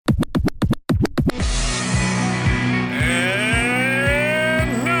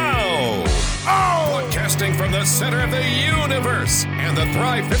House and the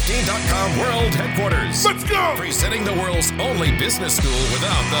Thrive15.com World Headquarters. Let's go! Presenting the world's only business school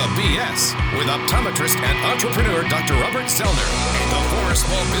without the BS, with optometrist and entrepreneur Dr. Robert Zellner and the former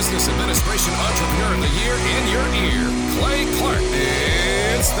Small Business Administration Entrepreneur of the Year in your ear, Clay Clark.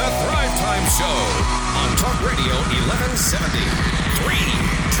 It's the Thrive Time Show on Talk Radio 1170. 3,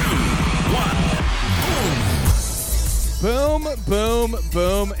 2, 1, boom. Boom, boom,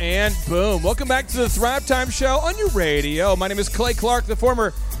 boom, and boom. Welcome back to the Thrive Time Show on your radio. My name is Clay Clark, the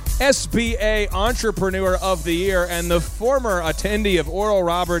former SBA Entrepreneur of the Year and the former attendee of Oral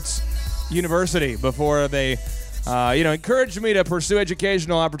Roberts University before they, encouraged me to pursue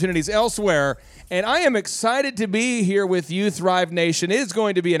educational opportunities elsewhere. And I am excited to be here with you, Thrive Nation. It is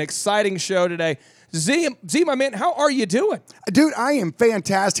going to be an exciting show today. Z, my man, how are you doing? Dude, I am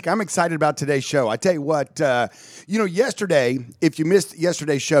fantastic. I'm excited about today's show. I tell you what, yesterday, if you missed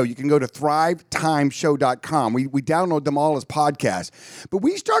yesterday's show, you can go to thrivetimeshow.com. We download them all as podcasts. But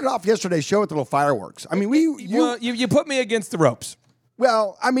we started off yesterday's show with a little fireworks. I mean, you put me against the ropes.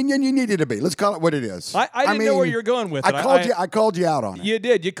 Well, I mean, you needed to be. Let's call it what it is. I didn't know where you were going with it. I called you out on it. You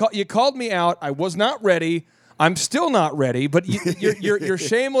did. You called me out. I was not ready. I'm still not ready. But your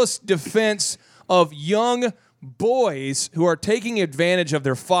shameless defense of young boys who are taking advantage of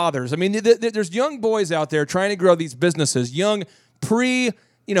their fathers. I mean, there's young boys out there trying to grow these businesses, young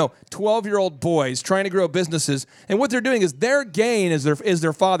 12-year-old boys trying to grow businesses, and what they're doing is their gain is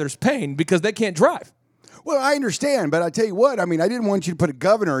their father's pain because they can't drive. Well, I understand, but I tell you what, I mean, I didn't want you to put a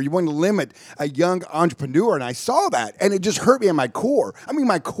governor. You wanted to limit a young entrepreneur, and I saw that, and it just hurt me in my core. I mean,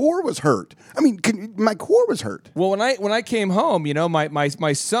 my core was hurt. My core was hurt. Well, when I came home,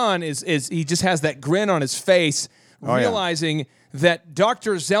 my son is he just has that grin on his face, realizing that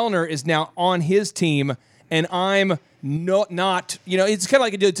Dr. Zellner is now on his team, and I'm not. It's kind of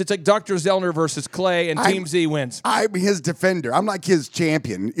like it's like Dr. Zellner versus Clay, and Team Z wins. I'm his defender. I'm like his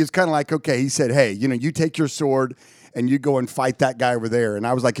champion. It's kind of like, okay, he said, hey, you take your sword and you go and fight that guy over there. And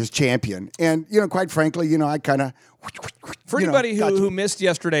I was like his champion. And, quite frankly, I kind of... For anybody who missed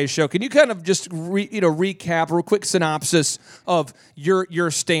yesterday's show, can you kind of just recap, real quick synopsis of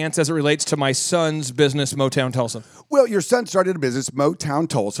your stance as it relates to my son's business, Motown Tulsa? Well, your son started a business, Motown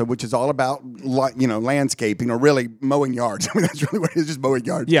Tulsa, which is all about landscaping, or really mowing yards. I mean, that's really what it is, just mowing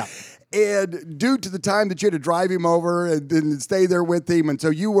yards. Yeah. And due to the time that you had to drive him over and then stay there with him, and so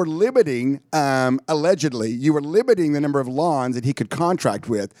you were limiting, allegedly, the number of lawns that he could contract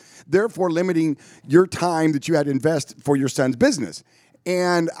with, therefore limiting your time that you had to invest for your son's business.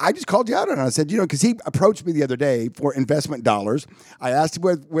 And I just called you out on it. I said, because he approached me the other day for investment dollars. I asked him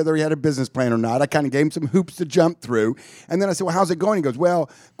whether he had a business plan or not. I kind of gave him some hoops to jump through. And then I said, well, how's it going? He goes,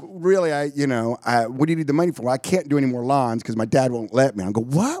 well, really, what do you need the money for? Well, I can't do any more lawns because my dad won't let me. I go,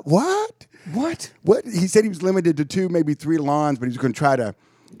 what? What? He said he was limited to 2, maybe 3 lawns, but he was going to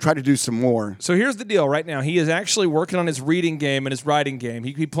try to do some more. So here's the deal right now. He is actually working on his reading game and his writing game.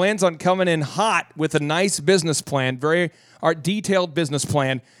 He plans on coming in hot with a nice business plan, very detailed business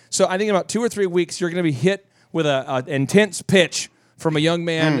plan. So I think in about 2 or 3 weeks, you're going to be hit with an intense pitch from a young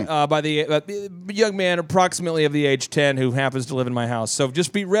man young man approximately of the age 10 who happens to live in my house. So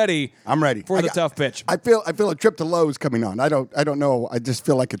just be ready. I'm ready for the tough pitch. I feel a trip to Lowe's coming on. I don't know. I just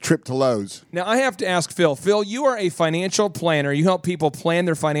feel like a trip to Lowe's. Now I have to ask Phil. Phil, you are a financial planner. You help people plan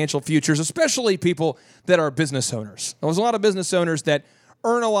their financial futures, especially people that are business owners. There's a lot of business owners that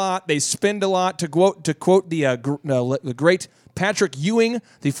earn a lot, they spend a lot. To quote the great Patrick Ewing,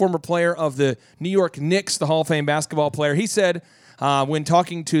 the former player of the New York Knicks, the Hall of Fame basketball player, he said, when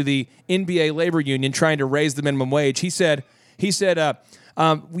talking to the NBA labor union trying to raise the minimum wage, he said,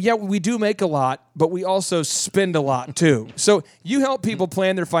 we do make a lot, but we also spend a lot too. So you help people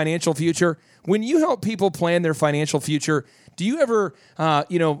plan their financial future. When you help people plan their financial future, do you ever,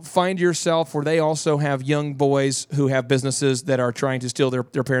 find yourself where they also have young boys who have businesses that are trying to steal their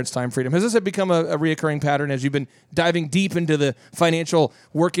parents' time freedom? Has this become a reoccurring pattern as you've been diving deep into the financial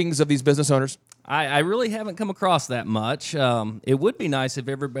workings of these business owners? I really haven't come across that much. It would be nice if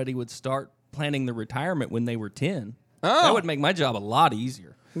everybody would start planning their retirement when they were 10. Oh. That would make my job a lot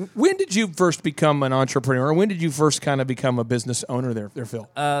easier. When did you first become an entrepreneur? When did you first kind of become a business owner there Phil?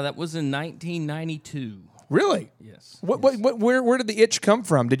 That was in 1992. Really? Yes. Where did the itch come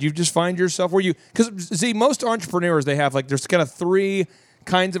from? Did you just find yourself because most entrepreneurs, they have there's kind of 3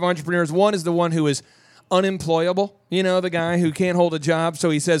 kinds of entrepreneurs. One is the one who is unemployable, the guy who can't hold a job. So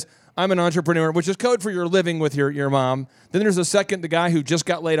he says, I'm an entrepreneur, which is code for you're living with your mom. Then there's the guy who just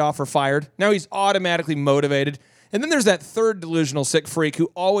got laid off or fired. Now he's automatically motivated. And then there's that third delusional sick freak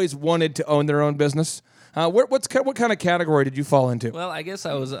who always wanted to own their own business, What kind of category did you fall into? Well, I guess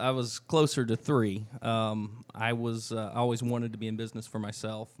I was closer to 3. I always wanted to be in business for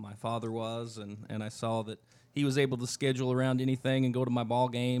myself. My father was, and I saw that he was able to schedule around anything and go to my ball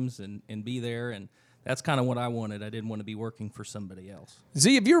games and be there, and that's kind of what I wanted. I didn't want to be working for somebody else.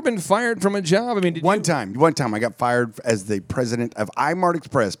 Z, have you ever been fired from a job? I mean, One time I got fired as the president of iMart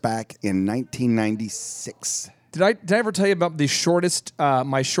Express back in 1996. Did I ever tell you about the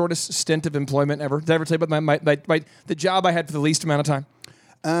my shortest stint of employment ever? Did I ever tell you about the job I had for the least amount of time?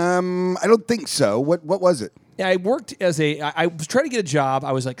 I don't think so. What was it? Yeah, I worked I was trying to get a job.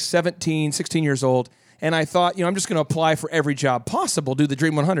 I was like 17, 16 years old. And I thought, I'm just going to apply for every job possible, do the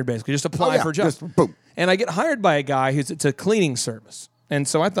Dream 100 basically, just apply for a job. Just boom. And I get hired by a guy it's a cleaning service. And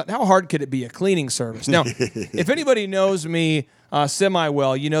so I thought, how hard could it be, a cleaning service? Now, if anybody knows me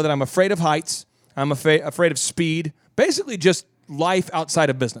semi-well, you know that I'm afraid of heights. I'm afraid of speed. Basically just life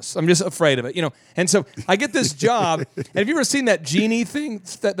outside of business. I'm just afraid of it, And so I get this job. And have you ever seen that genie thing,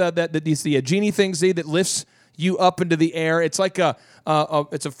 the genie thing, Z, that lifts you up into the air? It's like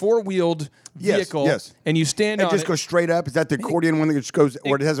it's a four-wheeled vehicle, yes. And you stand on it. It just goes straight up. Is that the accordion one that just goes,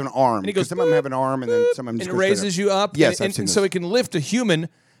 or it has an arm? And it goes, some of them have an arm, and then some of them just and go it raises straight you up. Yes, and, I've seen and this. so it can lift a human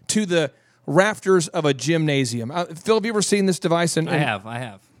to the rafters of a gymnasium. Phil, have you ever seen this device? I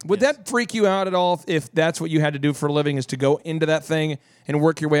have. Would that freak you out at all if that's what you had to do for a living, is to go into that thing and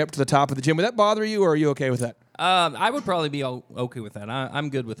work your way up to the top of the gym? Would that bother you, or are you okay with that? I would probably be okay with that. I'm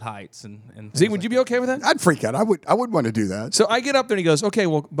good with heights and Z, would you be okay with that? I'd freak out. I would want to do that. So I get up there and he goes, "Okay,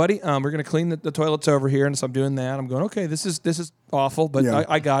 well, buddy, we're going to clean the toilets over here." And so I'm doing that. I'm going, "Okay, this is awful, but Yeah.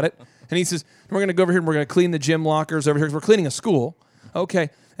 I got it." And he says, "We're going to go over here and we're going to clean the gym lockers over here because we're cleaning a school." Okay.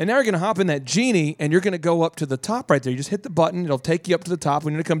 And now you're going to hop in that genie and you're going to go up to the top right there. You just hit the button. It'll take you up to the top.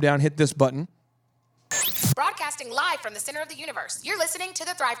 When you're going to come down, hit this button. Broadcasting live from the center of the universe. You're listening to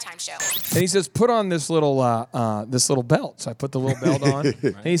The Thrive Time Show. And he says, put on this little belt. So I put the little belt on.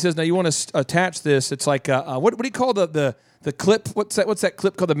 And he says, now you want to attach this. It's like, what do you call the clip? What's that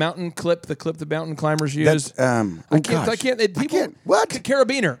clip called? The mountain clip? The clip the mountain climbers use? I can't. What? A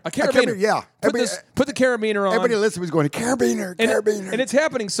carabiner. A carabiner. Yeah. Put the carabiner on. Everybody listening was going, carabiner. And it's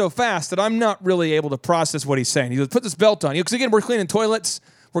happening so fast that I'm not really able to process what he's saying. He goes, put this belt on. Because again, we're cleaning toilets.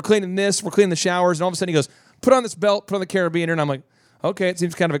 We're cleaning this. We're cleaning the showers. And all of a sudden he goes, put on this belt, put on the carabiner. And I'm like, okay, it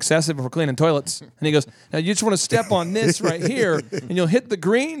seems kind of excessive if we're cleaning toilets. And he goes, now you just want to step on this right here, and you'll hit the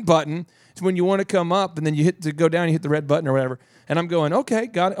green button. It's when you want to come up, and then you hit to go down, you hit the red button or whatever. And I'm going, okay,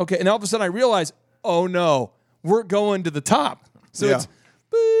 got it. Okay. And all of a sudden I realize, oh no, we're going to the top. So it's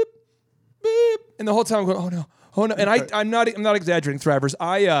boop, boop. And the whole time I'm going, oh no. And I'm not exaggerating, Thrivers.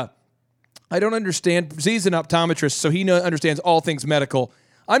 I don't understand. Z's an optometrist, so he understands all things medical.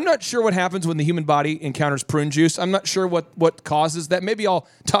 I'm not sure what happens when the human body encounters prune juice. I'm not sure what causes that. Maybe I'll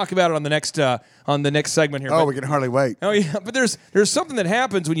talk about it on the next segment here. Oh, we can hardly wait. Oh yeah, but there's something that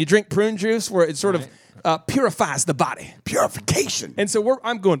happens when you drink prune juice where it sort of purifies the body. Purification. And so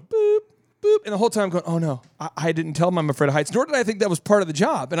I'm going boop, boop, and the whole time I'm going, oh no, I didn't tell him I'm afraid of heights, nor did I think that was part of the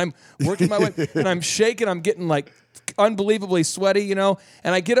job. And I'm working my way, and I'm shaking, I'm getting like unbelievably sweaty, and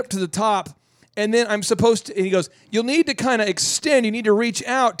I get up to the top. And then I'm supposed to, and he goes, you'll need to kind of extend. You need to reach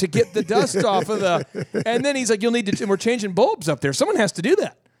out to get the dust off of and then he's like, you'll need to, and we're changing bulbs up there. Someone has to do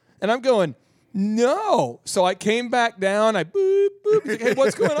that. And I'm going, no. So I came back down. I boop, boop. He's like, hey,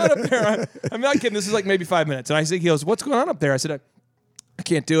 what's going on up there? I'm not kidding. This is like maybe 5 minutes. And he goes, what's going on up there? I said, I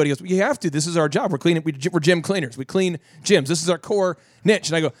can't do it. He goes, you have to. This is our job. We're cleaning. We're gym cleaners. We clean gyms. This is our core niche.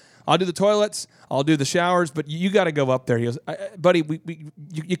 And I go, I'll do the toilets. I'll do the showers, but you got to go up there. He goes, buddy,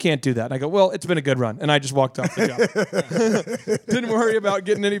 you can't do that. And I go, well, it's been a good run. And I just walked off the job. Didn't worry about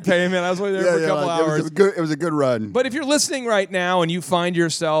getting any payment. I was only there for a couple hours. It was a good run. But if you're listening right now and you find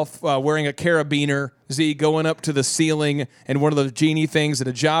yourself wearing a carabiner, Z, going up to the ceiling and one of those genie things at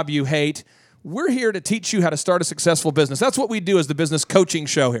a job you hate, we're here to teach you how to start a successful business. That's what we do as the business coaching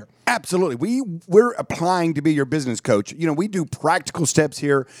show here. Absolutely. We're applying to be your business coach. We do practical steps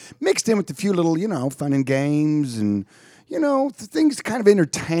here, mixed in with a few little, fun and games and, things to kind of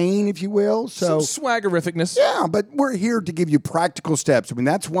entertain, if you will. So some swaggerificness. Yeah, but we're here to give you practical steps. I mean,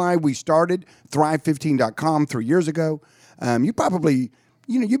 that's why we started Thrive15.com 3 years ago. You probably...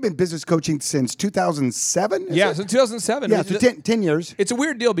 you've been business coaching since 2007? Yeah, since 2007. Yeah, so 10 years. It's a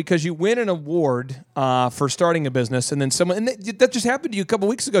weird deal because you win an award for starting a business, and then that just happened to you a couple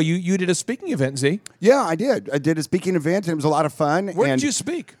weeks ago. You did a speaking event, Z? Yeah, I did. I did a speaking event, and it was a lot of fun. Where did you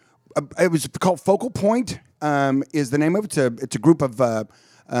speak? It was called Focal Point is the name of it. It's a group of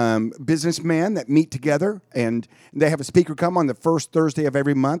businessmen that meet together, and they have a speaker come on the first Thursday of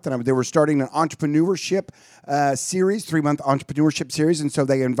every month. And they were starting an entrepreneurship series, 3-month entrepreneurship series, and so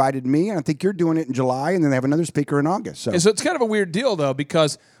they invited me, and I think you're doing it in July, and then they have another speaker in August. And so it's kind of a weird deal, though,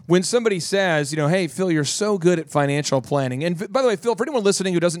 because when somebody says, hey, Phil, you're so good at financial planning. And by the way, Phil, for anyone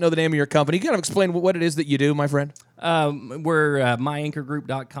listening who doesn't know the name of your company, you kind of explain what it is that you do, my friend. We're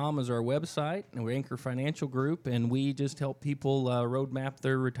myanchorgroup.com is our website, and we're Anchor Financial Group, and we just help people roadmap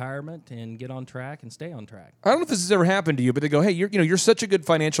their retirement and get on track and stay on track. I don't know if this has ever happened to you, but they go, hey, you're such a good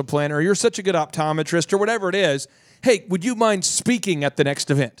financial planner, or you're such a good optometrist, or whatever it is. Hey, would you mind speaking at the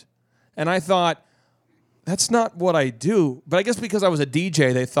next event? And I thought, that's not what I do. But I guess because I was a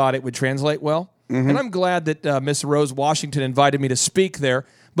DJ, they thought it would translate well. Mm-hmm. And I'm glad that Miss Rose Washington invited me to speak there.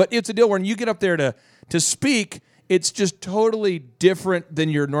 But it's a deal when you get up there to speak, it's just totally different than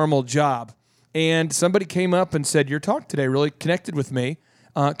your normal job. And somebody came up and said, your talk today really connected with me.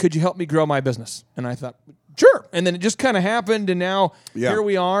 Could you help me grow my business? And I thought, sure. And then it just kind of happened, and now here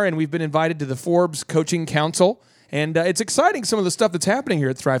we are, and we've been invited to the Forbes Coaching Council. And it's exciting, some of the stuff that's happening here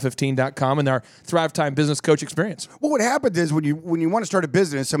at Thrive15.com and our Thrive Time Business Coach experience. Well, what happens is when you want to start a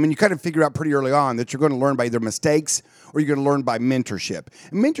business, you kind of figure out pretty early on that you're going to learn by either mistakes or you're going to learn by mentorship.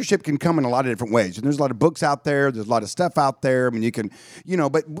 And mentorship can come in a lot of different ways. And there's a lot of books out there. There's a lot of stuff out there. I mean, you can,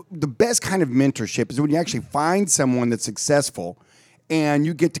 but the best kind of mentorship is when you actually find someone that's successful and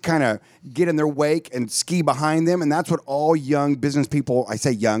you get to kind of get in their wake and ski behind them. And that's what all young business people, I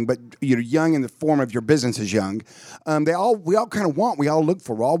say young, but young in the form of your business is young. We all kind of want, we all look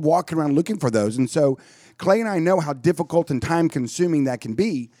for, we're all walking around looking for those. And so Clay and I know how difficult and time consuming that can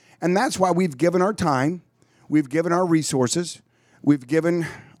be. And that's why we've given our time, we've given our resources, we've given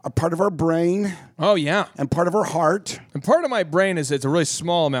a part of our brain. Oh, yeah. And part of our heart. And part of my brain is it's a really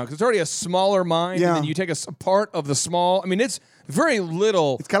small amount because it's already a smaller mind. Yeah. And then you take a part of the small. I mean, it's very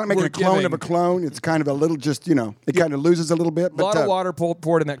little. It's kind of like making a clone of a clone. It's kind of a little just, it kind of loses a little bit. A lot of water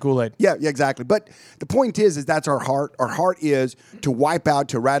poured in that Kool-Aid. Yeah, exactly. But the point is that's our heart. Our heart is to wipe out,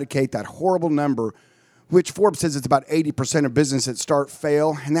 to eradicate that horrible number, which Forbes says it's about 80% of businesses that start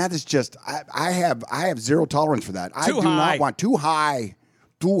fail. And that is just, I have zero tolerance for that. I do not want too high.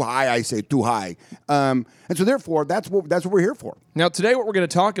 Too high, I say too high. And so therefore, that's what we're here for. Now, today what we're going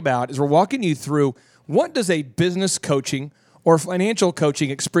to talk about is we're walking you through what does a business coaching or financial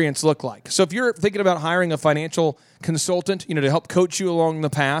coaching experience look like. So if you're thinking about hiring a financial consultant, to help coach you along the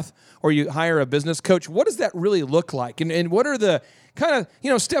path, or you hire a business coach, what does that really look like? And what are the kind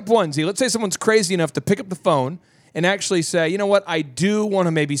of, step one, Z? Let's say someone's crazy enough to pick up the phone and actually say, you know what, I do want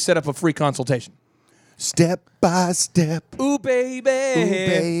to maybe set up a free consultation. Step by step. Ooh, baby. Ooh,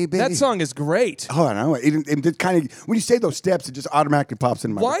 baby. That song is great. Oh, I know. It kind of, when you say those steps, it just automatically pops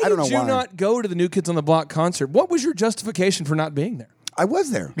in my mind. I don't know why. Why did you not go to the New Kids on the Block concert? What was your justification for not being there? I was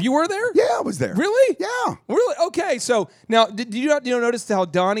there. You were there? Yeah, I was there. Really? Yeah. Really? Okay. So now, did you notice how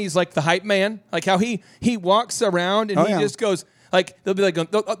Donnie's like the hype man? Like how he walks around and he just goes, like, they'll be like,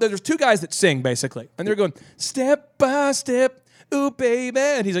 there's two guys that sing, basically. And they're going, step by step. Ooh, baby.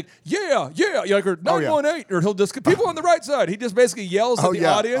 And he's like, yeah. You're like, or 918. Or he'll just, people on the right side. He just basically yells at the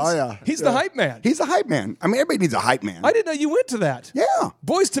audience. Oh, yeah. He's the hype man. He's the hype man. I mean, everybody needs a hype man. I didn't know you went to that. Yeah.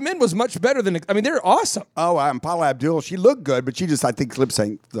 Boyz II Men was much better than, they're awesome. Oh, Paula Abdul, she looked good, but she just, I think, lip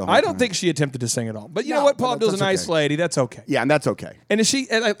synced the whole time. I don't think she attempted to sing at all. But you know what? Paula Abdul's a nice lady. That's okay. Yeah, and that's okay. And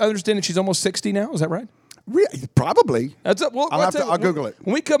I understand that she's almost 60 now. Is that right? Probably. That's it. Well, I'll Google it.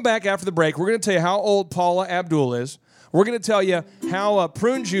 When we come back after the break, we're going to tell you how old Paula Abdul is. We're going to tell you how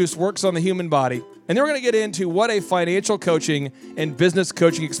prune juice works on the human body. And then we're going to get into what a financial coaching and business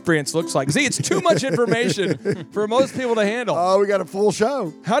coaching experience looks like. See, it's too much information for most people to handle. Oh, we got a full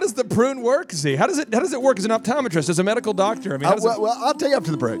show. How does the prune work, Z? How does it work as an optometrist, as a medical doctor? Well, I'll tell you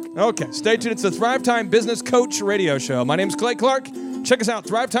after the break. Okay, stay tuned. It's the Thrive Time Business Coach Radio Show. My name's Clay Clark. Check us out,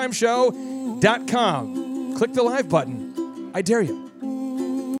 thrivetimeshow.com. Click the live button. I dare you.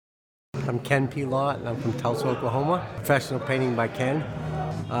 I'm Ken P. Lott, and I'm from Tulsa, Oklahoma. Professional painting by Ken.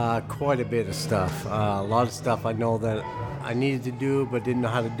 Quite a bit of stuff. A lot of stuff I know that I needed to do but didn't know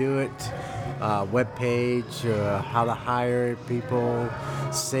how to do it. Web page, how to hire people,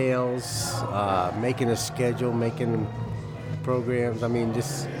 sales, making a schedule, making programs.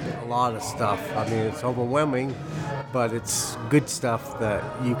 Just a lot of stuff. It's overwhelming, but it's good stuff that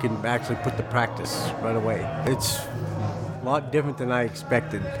you can actually put to practice right away. It's a lot different than I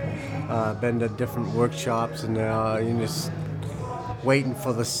expected. Been to different workshops and you're just waiting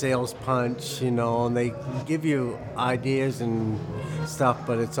for the sales punch, and they give you ideas and stuff,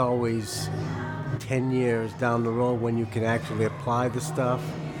 but it's always 10 years down the road when you can actually apply the stuff.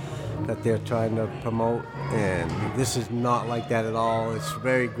 that they're trying to promote, and this is not like that at all. It's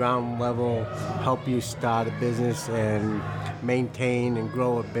very ground level, help you start a business and maintain and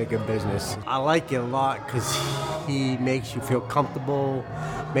grow a bigger business. I like it a lot because he makes you feel comfortable,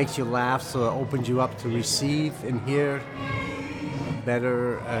 makes you laugh, so it opens you up to receive and hear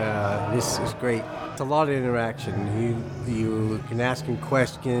better. This is great. It's a lot of interaction. You can ask him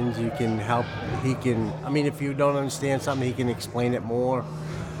questions, you can help, if you don't understand something, he can explain it more.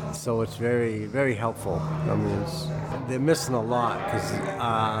 So it's very, very helpful. They're missing a lot because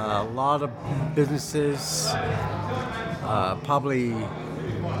a lot of businesses probably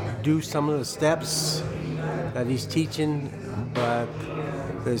do some of the steps that he's teaching, but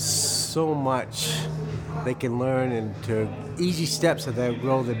there's so much they can learn into easy steps that they'll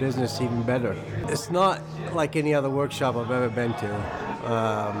grow the business even better. It's not like any other workshop I've ever been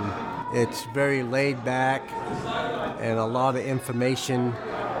to. It's very laid back and a lot of information,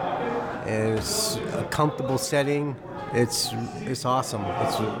 and it's a comfortable setting. It's awesome.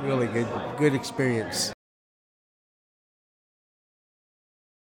 It's a really good experience.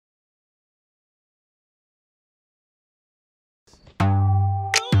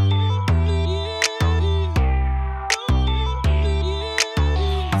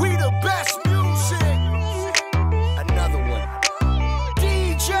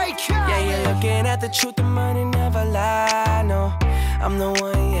 The truth, the money never lie. No, I'm the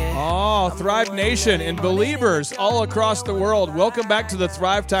one, yeah. Oh, Thrive Nation and believers all across the world. Welcome back to the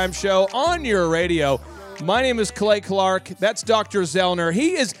Thrive Time Show on your radio. My name is Clay Clark. That's Dr. Zellner.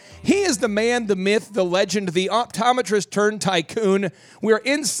 He is the man, the myth, the legend, the optometrist turned tycoon. We're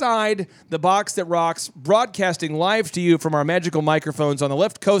inside the box that rocks, broadcasting live to you from our magical microphones on the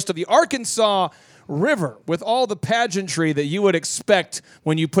left coast of the Arkansas River with all the pageantry that you would expect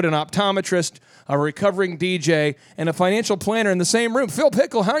when you put an optometrist, a recovering DJ, and a financial planner in the same room. Phil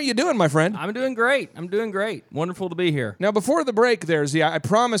Pickle, how are you doing, my friend? I'm doing great. Wonderful to be here. Now, before the break there, Z, I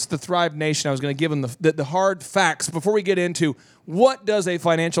promised the Thrive Nation I was going to give them the hard facts before we get into what does a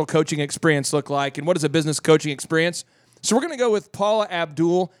financial coaching experience look like and what is a business coaching experience. So we're going to go with Paula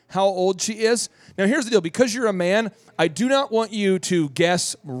Abdul, how old she is. Now, here's the deal. Because you're a man, I do not want you to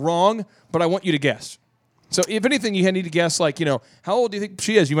guess wrong, but I want you to guess. So if anything, you need to guess, how old do you think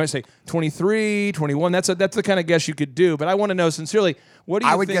she is? You might say 23, 21. That's the kind of guess you could do. But I want to know sincerely, what do you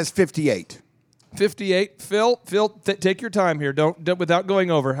think? I would guess 58. 58. Phil, take your time here. Don't without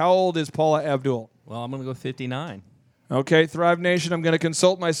going over. How old is Paula Abdul? Well, I'm going to go 59. Okay, Thrive Nation, I'm going to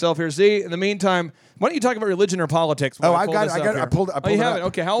consult myself here. Z, in the meantime, why don't you talk about religion or politics? Oh, I got it. I pulled you it have up. it.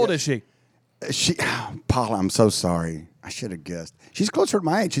 Okay, how old is she? Paula, I'm so sorry. I should have guessed. She's closer to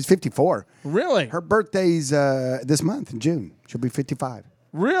my age. She's 54. Really? Her birthday's this month in June. She'll be 55.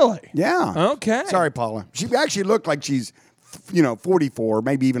 Really? Yeah. Okay. Sorry, Paula. She actually looked like she's, 44,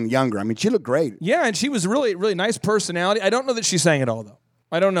 maybe even younger. She looked great. Yeah, and she was really, really nice personality. I don't know that she sang it all, though.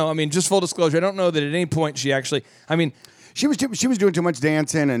 I don't know. Just full disclosure, I don't know that at any point she actually, She was doing too much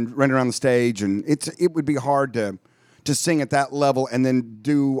dancing and running around the stage, and it would be hard to sing at that level and then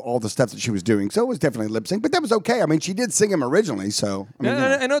do all the stuff that she was doing. So it was definitely lip sync, but that was okay. She did sing him originally, so.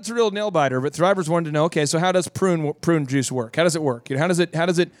 I know it's a real nail biter, but Thrivers wanted to know, okay, so how does prune juice work? How does it work? How does it,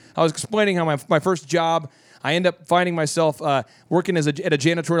 I was explaining how my first job, I end up finding myself working at a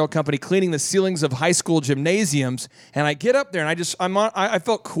janitorial company, cleaning the ceilings of high school gymnasiums, and I get up there and I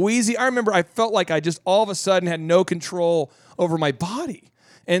felt queasy. I remember I felt like I just all of a sudden had no control over my body.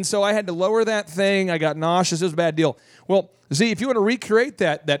 And so I had to lower that thing. I got nauseous. It was a bad deal. Well, Z, if you want to recreate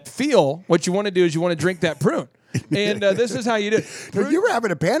that feel, what you want to do is you want to drink that prune. And this is how you do it. You were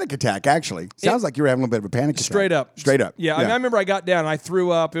having a panic attack, actually. Sounds like you were having a little bit of a panic attack. Straight up. Yeah, yeah. I remember I got down and I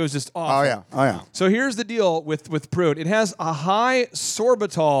threw up. It was just awful. Oh, yeah. So here's the deal with prune. It has a high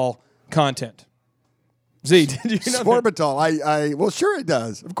sorbitol content. Z, did you know Sorbitol. Well, sure it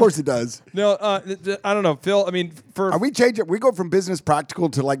does. Of course it does. No, I don't know, Phil. Are we changing? We go from business practical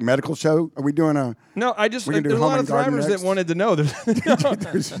to medical show? Are we doing a? No, there's a lot of Thrivers that wanted to know.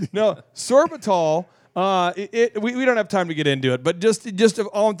 No, sorbitol. We don't have time to get into it, but just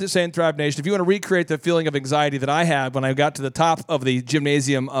all I'm saying, Thrive Nation, if you want to recreate the feeling of anxiety that I had when I got to the top of the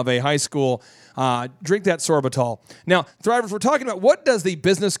gymnasium of a high school, drink that sorbitol. Now, Thrivers, we're talking about what does the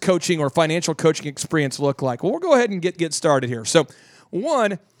business coaching or financial coaching experience look like? Well, we'll go ahead and get started here. So,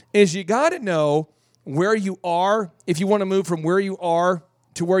 one is you got to know where you are if you want to move from where you are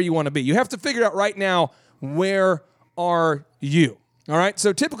to where you want to be. You have to figure out right now, where are you? All right,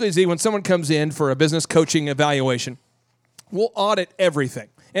 so typically, Z, when someone comes in for a business coaching evaluation, we'll audit everything.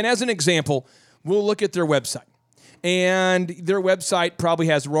 And as an example, we'll look at their website. And their website probably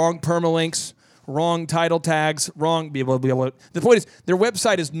has wrong permalinks, wrong title tags, wrong blah, blah, blah. The point is, their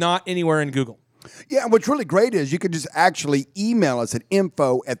website is not anywhere in Google. Yeah, and what's really great is you can just actually email us at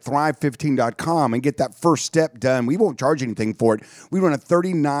info@thrive15.com and get that first step done. We won't charge anything for it. We run a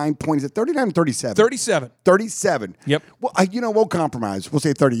 39 point, is it 39 or 37? 37. 37. Yep. Well, we'll compromise. We'll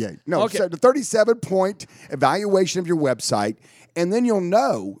say 38. No, Okay. so the 37-point evaluation of your website, and then you'll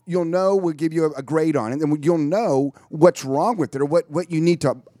know, we'll give you a grade on it, and you'll know what's wrong with it or what you need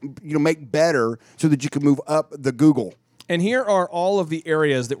to make better so that you can move up the Google. And here are all of the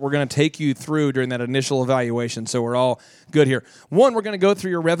areas that we're going to take you through during that initial evaluation, so we're all good here. One, we're going to go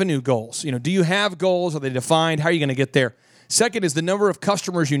through your revenue goals. Do you have goals? Are they defined? How are you going to get there? Second is the number of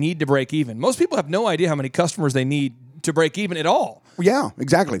customers you need to break even. Most people have no idea how many customers they need to break even at all. Yeah,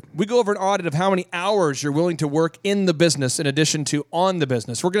 exactly. We go over an audit of how many hours you're willing to work in the business in addition to on the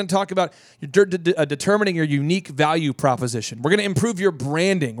business. We're going to talk about determining your unique value proposition. We're going to improve your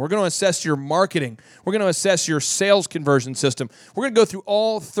branding. We're going to assess your marketing. We're going to assess your sales conversion system. We're going to go through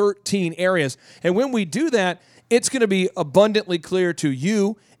all 13 areas. And when we do that, it's going to be abundantly clear to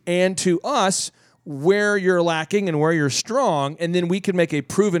you and to us where you're lacking and where you're strong, and then we can make a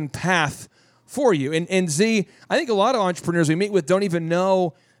proven path for you. And Z, I think a lot of entrepreneurs we meet with don't even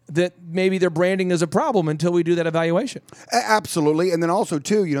know that maybe their branding is a problem until we do that evaluation. Absolutely. And then also,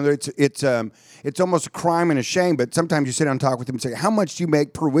 too, it's almost a crime and a shame, but sometimes you sit down and talk with them and say, how much do you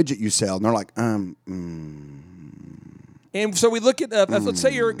make per widget you sell? And they're like, And so we look at, let's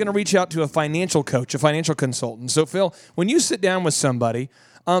say you're going to reach out to a financial coach, a financial consultant. So, Phil, when you sit down with somebody,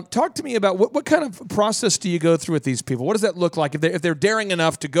 talk to me about what kind of process do you go through with these people? What does that look like if they're daring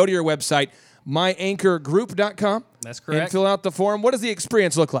enough to go to your website, myanchorgroup.com? That's correct. And fill out the form. What does the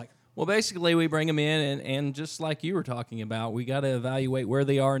experience look like? Well, basically, we bring them in, and just like you were talking about, we got to evaluate where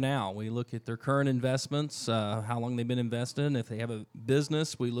they are now. We look at their current investments, how long they've been investing. If they have a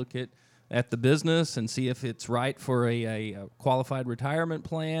business, we look at the business and see if it's right for a qualified retirement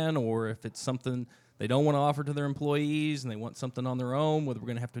plan, or if it's something they don't want to offer to their employees and they want something on their own, whether we're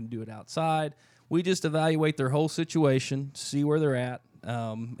going to have to do it outside. We just evaluate their whole situation, see where they're at,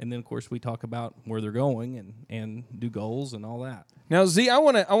 and then, of course, we talk about where they're going and do goals and all that. Now, Z, I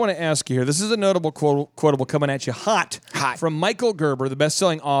want to ask you here. This is a notable quotable coming at you hot from Michael Gerber, the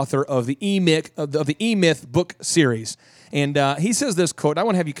best-selling author of the E-Myth book series. And he says this quote. I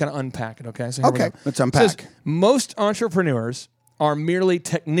want to have you kind of unpack it, okay? So okay, let's unpack. It says, most entrepreneurs are merely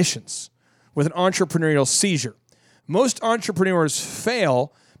technicians with an entrepreneurial seizure. Most entrepreneurs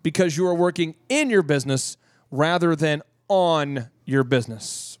fail because you are working in your business rather than on your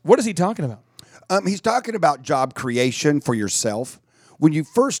business. What is he talking about? He's talking about job creation for yourself. When you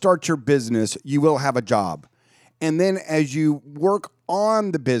first start your business, you will have a job. And then as you work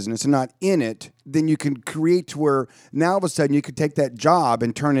on the business and not in it, then you can create to where now all of a sudden you could take that job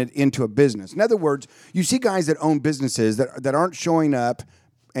and turn it into a business. In other words, you see guys that own businesses that aren't showing up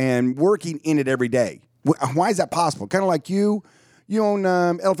and working in it every day. Why is that possible? Kind of like you own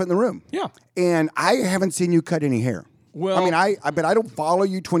Elephant in the Room. Yeah. And I haven't seen you cut any hair. Well, I mean, but I don't follow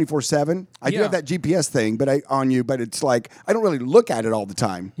you 24/7. I do have that GPS thing, but it's like I don't really look at it all the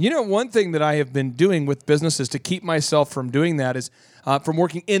time. One thing that I have been doing with businesses to keep myself from doing that is from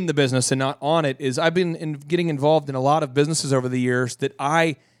working in the business and not on it. Is I've been getting involved in a lot of businesses over the years that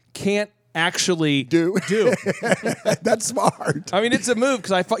I can't actually do. That's smart. I mean, it's a move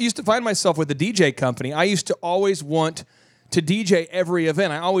because I used to find myself with the DJ company. I used to always want to DJ every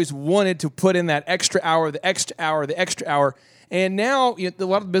event. I always wanted to put in that extra hour, the extra hour, the extra hour. And now, a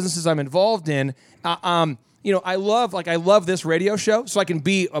lot of the businesses I'm involved in, I love this radio show, so I can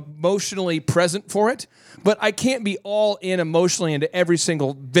be emotionally present for it. But I can't be all in emotionally into every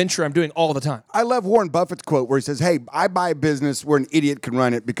single venture I'm doing all the time. I love Warren Buffett's quote where he says, "Hey, I buy a business where an idiot can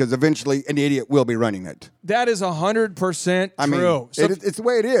run it because eventually an idiot will be running it." That is 100% true. It's the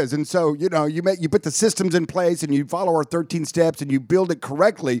way it is. And so, you put the systems in place and you follow our 13 steps and you build it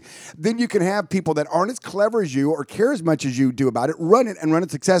correctly, then you can have people that aren't as clever as you or care as much as you do about it, run it and run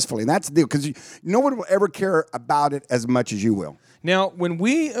it successfully. And that's the deal, because no one will ever care about it as much as you will. Now, when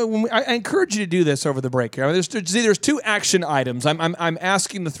I encourage you to do this over the break here. I mean, there's 2 action items. I'm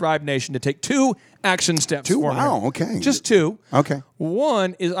asking the Thrive Nation to take 2 action steps. 2? For me. Wow, okay. Just 2. Okay.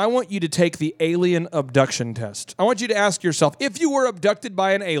 One is I want you to take the alien abduction test. I want you to ask yourself, if you were abducted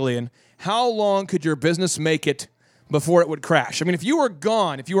by an alien, how long could your business make it before it would crash? I mean, if you were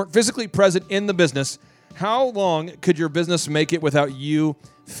gone, if you weren't physically present in the business, how long could your business make it without you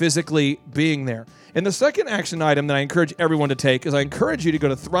physically being there? And the second action item that I encourage everyone to take is I encourage you to go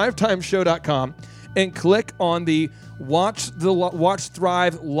to thrivetimeshow.com and click on the Watch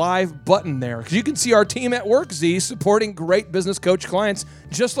Thrive Live button there, because you can see our team at work, Z, supporting great business coach clients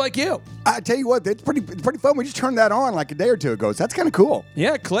just like you. I tell you what, it's pretty fun. We just turned that on like a day or two ago, so that's kind of cool.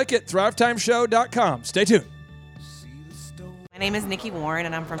 Yeah, click it, thrivetimeshow.com. Stay tuned. My name is Nikki Warren,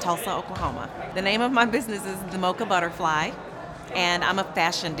 and I'm from Tulsa, Oklahoma. The name of my business is The Mocha Butterfly, and I'm a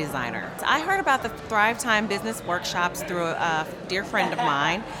fashion designer. I heard about the Thrive Time Business Workshops through a dear friend of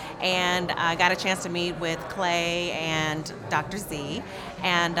mine, and I got a chance to meet with Clay and Dr. Z.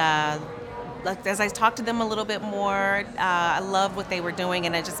 And as I talked to them a little bit more, I love what they were doing,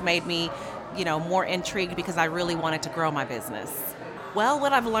 and it just made me, more intrigued because I really wanted to grow my business. Well,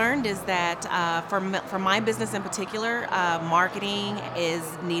 what I've learned is that for my business in particular, marketing is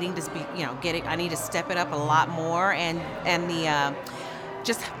needing to be, I need to step it up a lot more, and the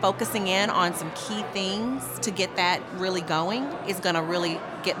just focusing in on some key things to get that really going is going to really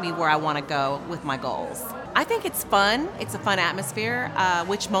get me where I want to go with my goals. I think it's fun. It's a fun atmosphere,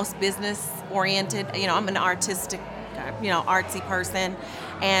 which most business-oriented, I'm an artistic, artsy person,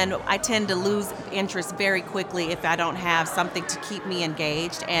 and I tend to lose interest very quickly if I don't have something to keep me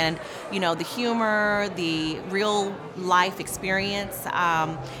engaged. And, the humor, the real life experience,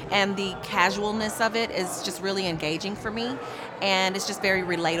 and the casualness of it is just really engaging for me. And it's just very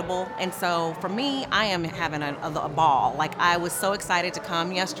relatable. And so for me, I am having a ball. Like, I was so excited to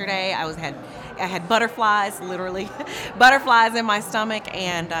come yesterday. I had butterflies, literally, butterflies in my stomach,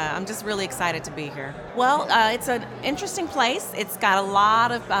 and I'm just really excited to be here. Well, it's an interesting place. It's got a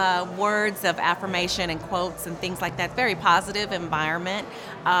lot of words of affirmation and quotes and things like that. Very positive environment.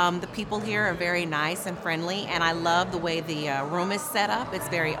 The people here are very nice and friendly, and I love the way the room is set up. It's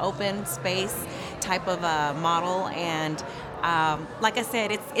very open space type of model, and like I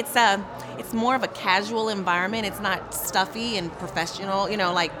said, it's more of a casual environment. It's not stuffy and professional.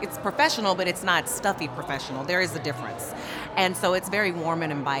 It's professional, but it's not stuffy professional. There is a difference. And so it's very warm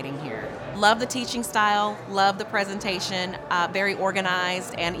and inviting here. Love the teaching style, love the presentation, very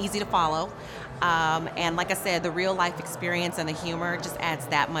organized and easy to follow. And like I said, the real life experience and the humor just adds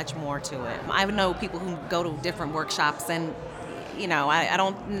that much more to it. I know people who go to different workshops, and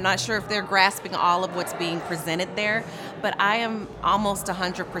I'm not sure if they're grasping all of what's being presented there, but I am almost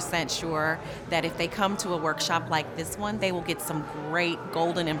 100% sure that if they come to a workshop like this one, they will get some great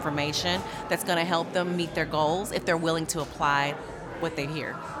golden information that's going to help them meet their goals if they're willing to apply what they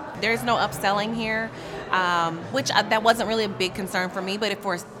hear. There's no upselling here, which that wasn't really a big concern for me, but if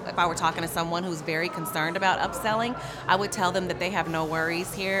I were talking to someone who's very concerned about upselling, I would tell them that they have no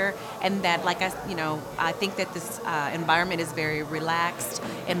worries here, and that, I think that this environment is very relaxed,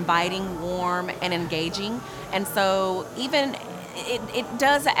 inviting, warm, and engaging, and so even it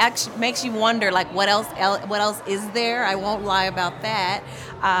does actually makes you wonder, what else is there? I won't lie about that.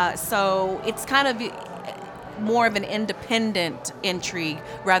 So it's kind of more of an independent intrigue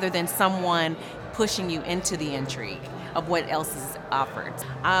rather than someone pushing you into the intrigue of what else is offered.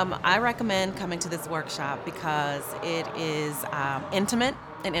 I recommend coming to this workshop because it is intimate,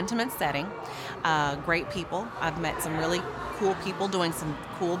 an intimate setting, great people. I've met some really cool people doing some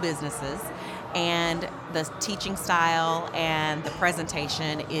cool businesses, and the teaching style and the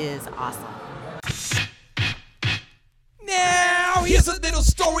presentation is awesome. Now, here's a little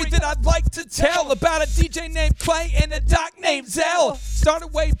story that I'd like to tell about a DJ named Clay and a doc named Zell. Started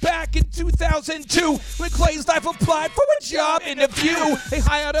way back in 2002 when Clay's life applied for a job interview. They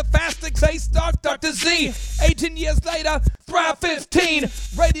hired a fast ace doc, Dr. Z. 18 years later, Thrive 15.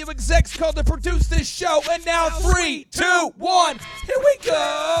 Radio execs called to produce this show, and now 3, 2, 1, here we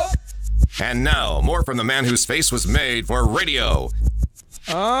go. And now, more from the man whose face was made for radio.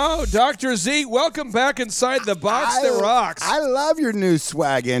 Oh, Dr. Z, welcome back inside the box that rocks. I love your new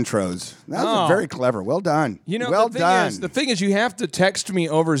swag intros. That was very clever. Well done. Well done. The thing is, you have to text me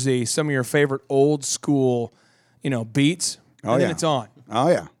over, Z, some of your favorite old school, beats, and then it's on. Oh,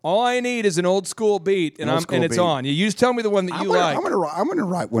 yeah. All I need is an old school beat, and it's on. You just tell me the one that you like. I'm gonna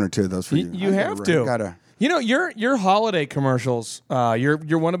write one or two of those for you. You have to. Your holiday commercials.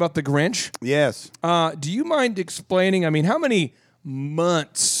 You're one about the Grinch. Yes. Do you mind explaining? I mean, how many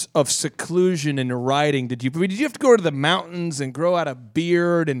months of seclusion and writing did you have to go to the mountains and grow out a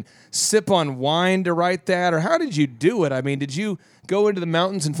beard and sip on wine to write that, or how did you do it? I mean, did you go into the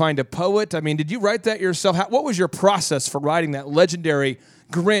mountains and find a poet? I mean, did you write that yourself? What was your process for writing that legendary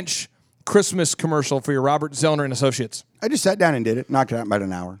Grinch Christmas commercial for your Robert Zellner and Associates? I just sat down and did it. Knocked it out in about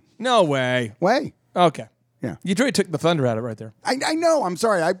an hour. No way. Okay. Yeah. You really took the thunder out of it right there. I know. I'm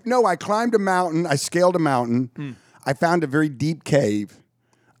sorry. I climbed a mountain. I scaled a mountain. I found a very deep cave.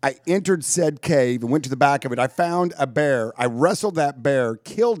 I entered said cave and went to the back of it. I found a bear. I wrestled that bear,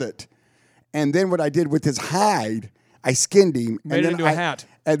 killed it, And then what I did with his hide, I skinned him. Made and it then into a hat.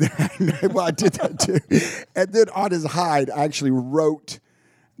 And then, well, I did that too. And then on his hide, I actually wrote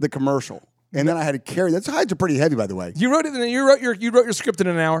the commercial. And then I had to carry. Those hides are pretty heavy, by the way. You wrote it. You wrote your script in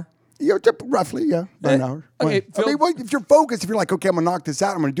an hour. Roughly, yeah, about an hour. Okay, I mean, if you're focused, if you're like, okay, I'm gonna knock this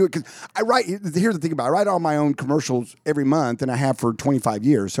out, I'm gonna do it, because I write. Here's the thing about it. I write all my own commercials every month, and I have for 25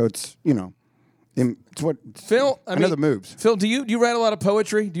 years. So it's it's what Phil. I know the moves. Phil, do you write a lot of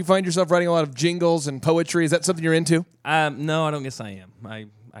poetry? Do you find yourself writing a lot of jingles and poetry? Is that something you're into? No, I don't guess I am.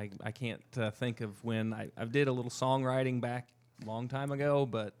 I can't think of when I did a little songwriting back a long time ago,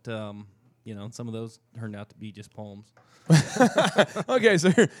 but some of those turned out to be just poems. Okay,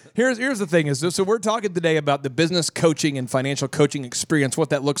 so here's the thing is so we're talking today about the business coaching and financial coaching experience, what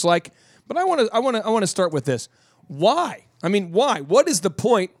that looks like. But I want to start with this. Why? I mean, why? What is the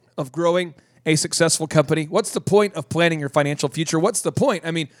point of growing a successful company? What's the point of planning your financial future? What's the point?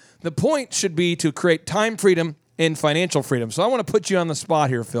 I mean, the point should be to create time freedom and financial freedom. So I want to put you on the spot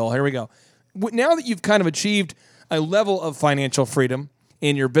here, Phil. Here we go. Now that you've kind of achieved a level of financial freedom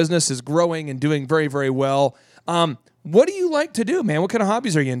and your business is growing and doing very, very well, what do you like to do, man? What kind of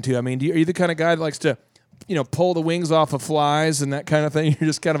hobbies are you into? I mean, are you the kind of guy that likes to, pull the wings off of flies and that kind of thing? You're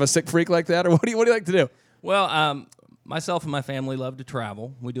just kind of a sick freak like that? Or what do you like to do? Well, myself and my family love to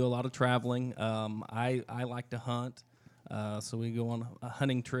travel. We do a lot of traveling. I like to hunt. So we go on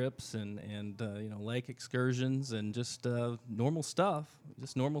hunting trips and lake excursions and just normal stuff.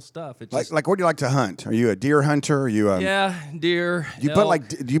 Just normal stuff. It's Like what do you like to hunt? Are you a deer hunter? Are you deer. Do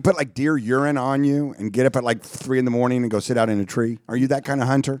you put like deer urine on you and get up at like 3 a.m. and go sit out in a tree? Are you that kind of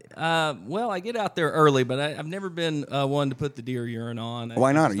hunter? Well, I get out there early, but I've never been one to put the deer urine on.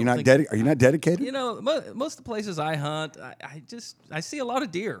 Why not? Are you not dedicated? Most of the places I hunt, I see a lot of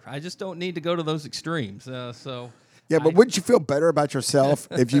deer. I just don't need to go to those extremes. Yeah, but wouldn't you feel better about yourself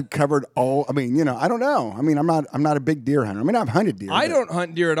if you covered all? I mean, I don't know. I mean, I'm not a big deer hunter. I mean, I've hunted deer. I don't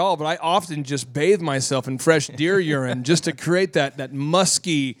hunt deer at all, but I often just bathe myself in fresh deer urine just to create that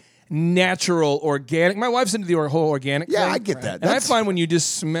musky, natural, organic. My wife's into the whole organic thing. Yeah, I get that. And I find when you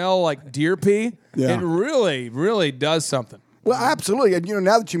just smell like deer pee, it really, really does something. Well, absolutely. And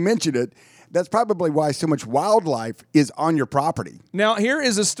now that you mention it, that's probably why so much wildlife is on your property. Now, here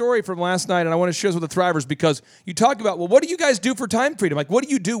is a story from last night, and I want to share this with the Thrivers because you talk about, well, what do you guys do for time freedom? Like, what do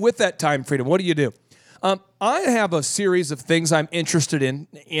you do with that time freedom? What do you do? I have a series of things I'm interested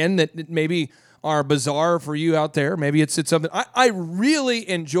in that maybe are bizarre for you out there. Maybe it's something. I really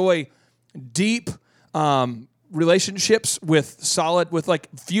enjoy deep relationships with like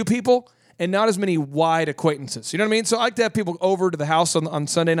few people and not as many wide acquaintances. You know what I mean? So I like to have people over to the house on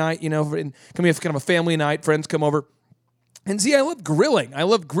Sunday night, and can be kind of a family night, friends come over. And see, I love grilling. I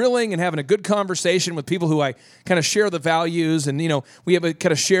love grilling and having a good conversation with people who I kind of share the values and, we have a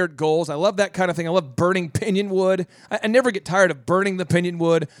kind of shared goals. I love that kind of thing. I love burning piñon wood. I never get tired of burning the piñon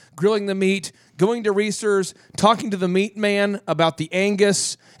wood, grilling the meat, going to Reese's, talking to the meat man about the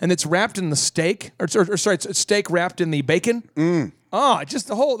Angus, and it's wrapped in the steak, it's steak wrapped in the bacon. Just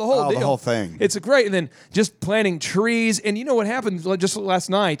the whole deal. The whole thing. It's great. And then just planting trees. And you know what happened just last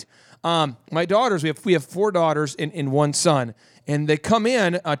night? My daughters, we have 4 daughters and 1 son. And they come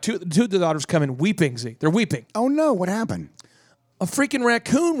in, two of the daughters come in weeping, Z. They're weeping. Oh, no. What happened? A freaking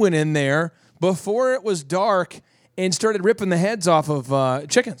raccoon went in there before it was dark and started ripping the heads off of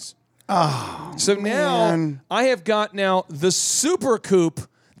chickens. Oh, so now I have got the super coop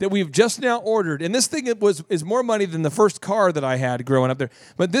that we've just now ordered, and this thing is more money than the first car that I had growing up there.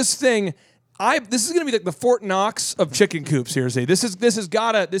 But this thing, this is going to be like the Fort Knox of chicken coops here. See, this has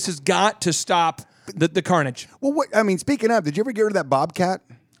got to stop the carnage. Well, speaking of, did you ever get rid of that bobcat?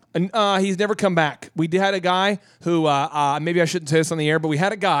 And he's never come back. We had a guy who maybe I shouldn't say this on the air, but we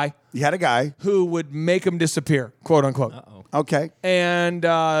had a guy. You had a guy who would make him disappear, quote unquote. Uh-oh. Okay. And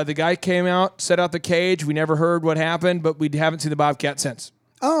the guy came out, set out the cage. We never heard what happened, but we haven't seen the bobcat since.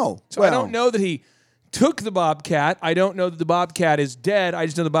 Oh, so I don't know that he took the bobcat. I don't know that the bobcat is dead. I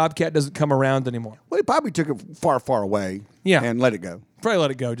just know the bobcat doesn't come around anymore. Well, he probably took it far, far away. Yeah. And let it go. Probably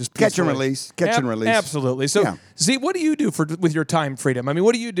let it go. Just catch and release. Catch and release. Absolutely. So, Z, what do you do with your time freedom? I mean,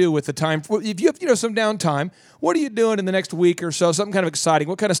 what do you do with the time? If you have some downtime, what are you doing in the next week or so? Something kind of exciting.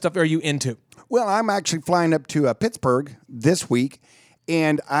 What kind of stuff are you into? Well, I'm actually flying up to Pittsburgh this week,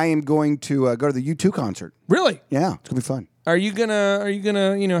 and I am going to go to the U2 concert. Really? Yeah, it's gonna be fun. Are you gonna? How are you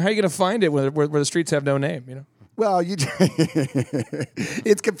gonna find it where the streets have no name? Well,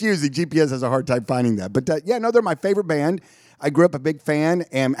 it's confusing. GPS has a hard time finding that. But they're my favorite band. I grew up a big fan,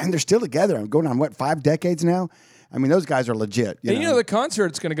 and they're still together. I'm going on 5 decades now. I mean, those guys are legit. And you know the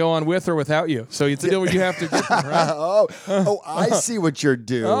concert's going to go on with or without you. So it's a deal where you have to get them, right? I see what you're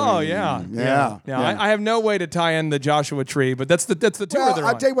doing. Oh, yeah. I have no way to tie in the Joshua Tree, but that's the tour they're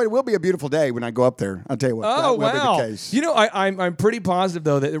I'll on. tell you what, it will be a beautiful day when I go up there. I'll tell you what, that will be the case. You know, I'm pretty positive,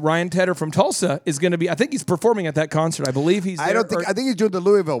 though, that Ryan Tedder from Tulsa is going to be, I think he's performing at that concert. I believe he's there. I think he's doing the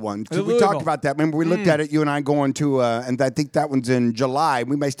Louisville one. We talked about that. Remember, we looked at it, you and I going to, and I think that one's in July.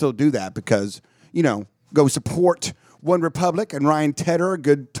 We may still do that because, go support One Republic and Ryan Tedder, a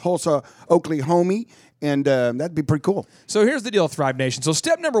good Tulsa Oakley homie. And that'd be pretty cool. So here's the deal, Thrive Nation. So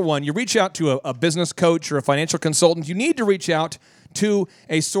step number one, you reach out to a business coach or a financial consultant. You need to reach out to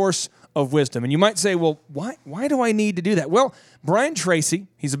a source of wisdom. And you might say, well, why do I need to do that? Well, Brian Tracy,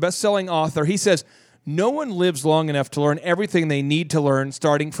 he's a best-selling author. He says, no one lives long enough to learn everything they need to learn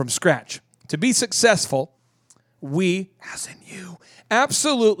starting from scratch. To be successful, we, as in you,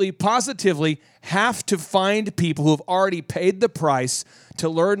 absolutely, positively have to find people who have already paid the price to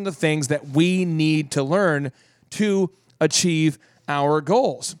learn the things that we need to learn to achieve our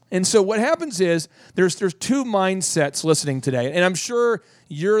goals. And so what happens is there's two mindsets listening today, and I'm sure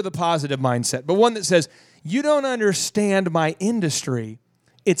you're the positive mindset, but one that says, you don't understand my industry,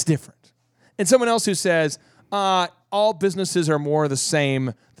 it's different. And someone else who says, all businesses are more the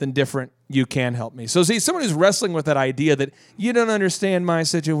same than different. You can help me. So see, someone who's wrestling with that idea that you don't understand my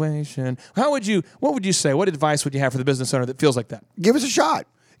situation. What would you say? What advice would you have for the business owner that feels like that? Give us a shot.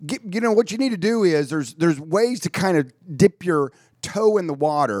 What you need to do is there's ways to kind of dip your toe in the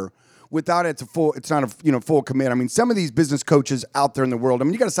water without it's not a full commit. I mean, some of these business coaches out there in the world, I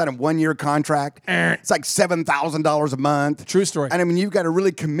mean, you got to sign a 1-year contract. It's like $7,000 a month. True story. And I mean, you've got to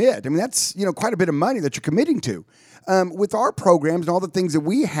really commit. I mean, that's quite a bit of money that you're committing to. With our programs and all the things that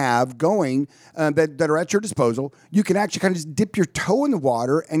we have going that are at your disposal, you can actually kind of just dip your toe in the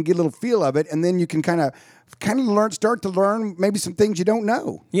water and get a little feel of it, and then you can kind of start to learn maybe some things you don't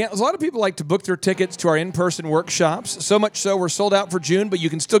know. Yeah, a lot of people like to book their tickets to our in-person workshops. So much so we're sold out for June, but you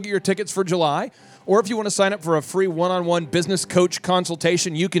can still get your tickets for July. Or if you want to sign up for a free one-on-one business coach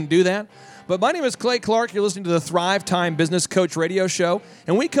consultation, you can do that. But my name is Clay Clark. You're listening to the Thrive Time Business Coach Radio Show.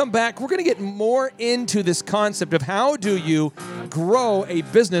 And when we come back, we're going to get more into this concept of how do you grow a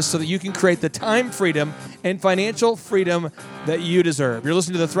business so that you can create the time freedom and financial freedom that you deserve. You're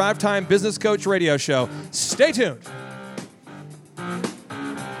listening to the Thrive Time Business Coach Radio Show. Stay tuned.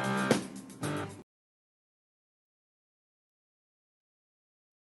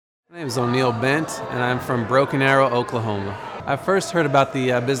 My name is O'Neal Bent, and I'm from Broken Arrow, Oklahoma. I first heard about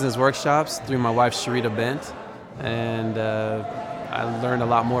the business workshops through my wife, Sharita Bent, and I learned a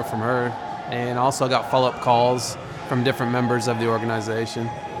lot more from her, and also got follow-up calls from different members of the organization.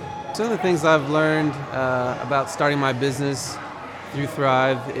 Some of the things I've learned about starting my business through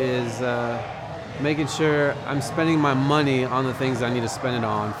Thrive is making sure I'm spending my money on the things I need to spend it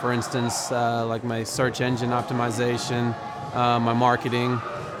on. For instance, like my search engine optimization, my marketing.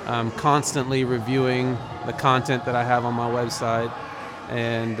 I'm constantly reviewing the content that I have on my website,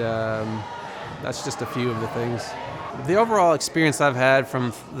 and that's just a few of the things. The overall experience I've had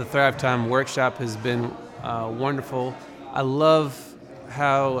from the Thrive Time workshop has been wonderful. I love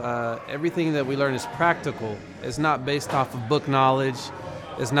how everything that we learn is practical. It's not based off of book knowledge.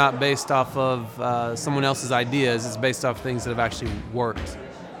 It's not based off of someone else's ideas. It's based off things that have actually worked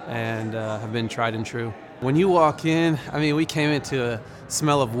and have been tried and true. When you walk in, I mean, we came into a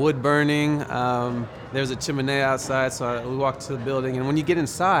smell of wood burning. There's a chimney outside, so we walked to the building. And when you get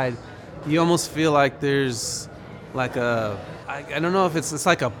inside, you almost feel like there's like I don't know if it's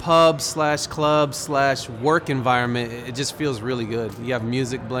like a pub / club / work environment. It just feels really good. You have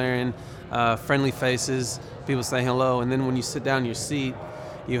music blaring, friendly faces, people saying hello. And then when you sit down in your seat,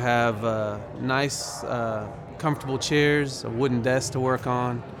 you have nice, comfortable chairs, a wooden desk to work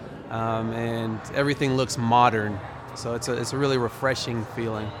on, and everything looks modern. So it's a really refreshing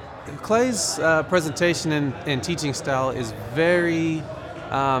feeling. Clay's presentation and teaching style is very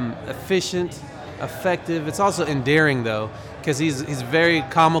efficient, effective. It's also endearing, though, because he's very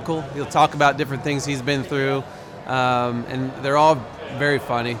comical. He'll talk about different things he's been through, and they're all very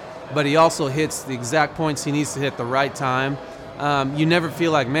funny. But he also hits the exact points he needs to hit at the right time. You never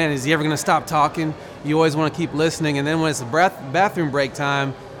feel like, man, is he ever going to stop talking? You always want to keep listening, and then when it's the bathroom break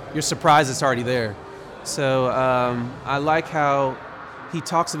time, you're surprised it's already there. So I like how he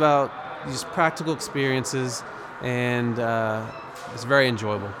talks about these practical experiences, and it's very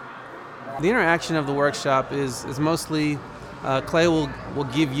enjoyable. The interaction of the workshop is mostly Clay will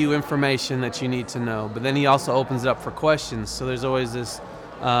give you information that you need to know, but then he also opens it up for questions. So there's always this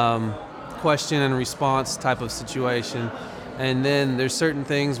question and response type of situation. And then there's certain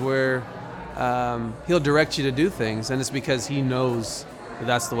things where he'll direct you to do things, and it's because he knows that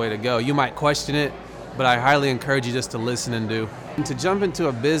that's the way to go. You might question it, but I highly encourage you just to listen and do. And to jump into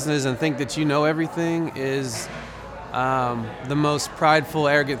a business and think that you know everything is the most prideful,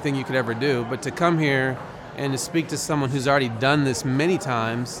 arrogant thing you could ever do. But to come here and to speak to someone who's already done this many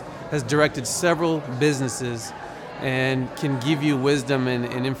times, has directed several businesses, and can give you wisdom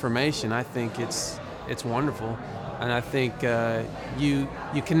and information, I think it's wonderful. And I think you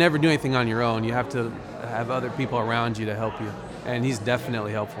can never do anything on your own. You have to have other people around you to help you, and he's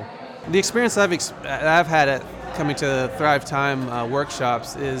definitely helpful. The experience I've had at coming to Thrive Time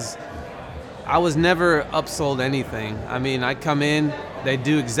workshops is I was never upsold anything. I mean, I come in, they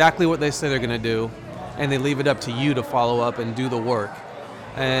do exactly what they say they're going to do, and they leave it up to you to follow up and do the work.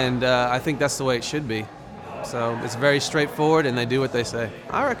 And I think that's the way it should be. So it's very straightforward, and they do what they say.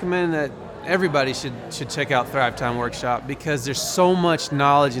 I recommend that everybody should check out Thrive Time Workshop, because there's so much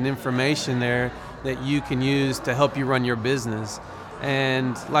knowledge and information there that you can use to help you run your business.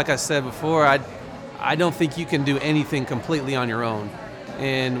 And like I said before, I don't think you can do anything completely on your own.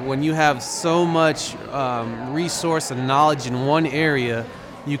 And when you have so much resource and knowledge in one area,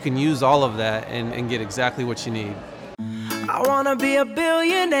 you can use all of that and get exactly what you need. I wanna be a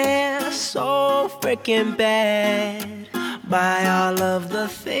billionaire so freaking bad. Buy all of the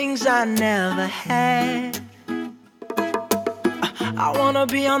things I never had. I wanna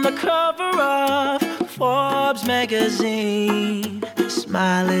be on the cover of Forbes magazine,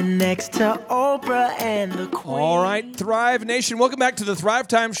 smiling next to Oprah and the Queen. All right, Thrive Nation, welcome back to the Thrive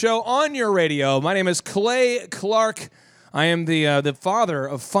Time Show on your radio. My name is Clay Clark. I am the father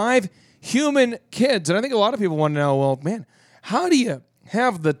of 5 human kids, and I think a lot of people want to know, well, man, how do you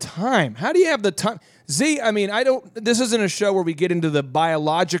have the time? How do you have the time? Z, I mean, this isn't a show where we get into the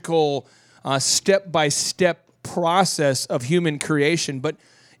biological step-by-step process of human creation, but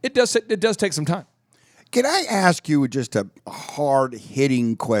it does take some time. Can I ask you just a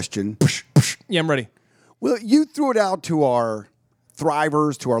hard-hitting question? Yeah, I'm ready. Well, you threw it out to our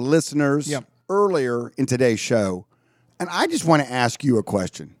Thrivers, to our listeners earlier in today's show, and I just want to ask you a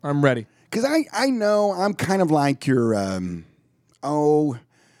question. I'm ready. Because I know I'm kind of like your, I'm kind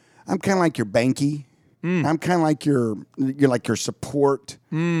of like your Banky. I'm kind of like you're like your support.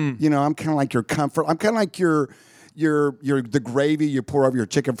 You know, I'm kind of like your comfort. I'm kind of like your the gravy you pour over your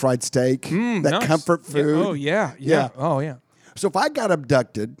chicken fried steak. That nice. Comfort food. Yeah. Oh yeah. Oh yeah. So if I got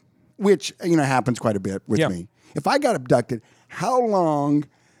abducted, which happens quite a bit with me. If I got abducted, how long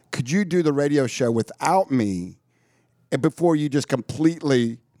could you do the radio show without me before you just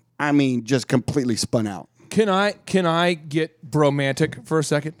completely spun out? Can I get bromantic for a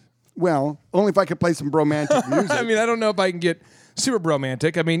second? Well, only if I could play some bromantic music. I mean, I don't know if I can get super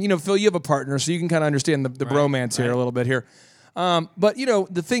bromantic. I mean, Phil, you have a partner, so you can kind of understand the bromance here a little bit here. But,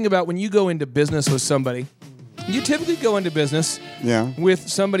 the thing about when you go into business with somebody, you typically go into business with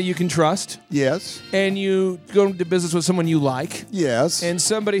somebody you can trust. Yes. And you go into business with someone you like. Yes. And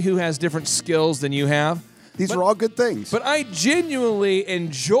somebody who has different skills than you have. These are all good things. But I genuinely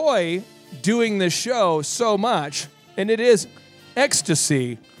enjoy doing this show so much, and it is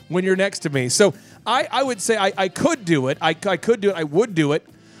ecstasy when you're next to me. So I would say I could do it. I could do it. I would do it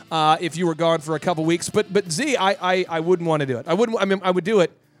if you were gone for a couple weeks. But Z, I wouldn't want to do it. I would do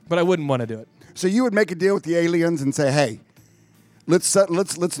it, but I wouldn't want to do it. So you would make a deal with the aliens and say, hey,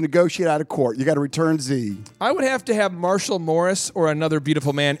 let's negotiate out of court. You got to return Z. I would have to have Marshall Morris or Another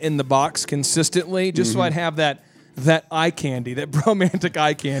Beautiful Man in the box consistently, just so I'd have that eye candy, that bromantic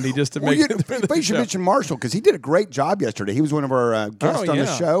eye candy, just to make it through the you should show. mention Marshall, because he did a great job yesterday. He was one of our guests on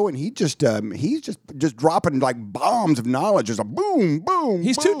the show, and he's just dropping like bombs of knowledge. There's a boom, boom.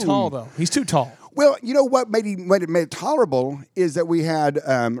 He's boom. too tall, though. He's too tall. Well, you know what made it tolerable is that we had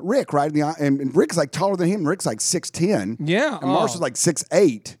Rick, right? And Rick's like taller than him. Rick's like 6'10". Yeah. And Marshall's like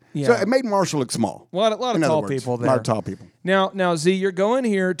 6'8". Yeah. So it made Marshall look small. A lot of tall people there. A lot of tall people. Now, Z, you're going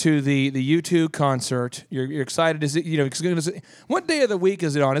here to the U2 concert. You're excited. Is it, what day of the week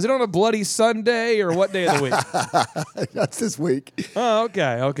is it on? Is it on a bloody Sunday, or what day of the week? That's this week. Oh,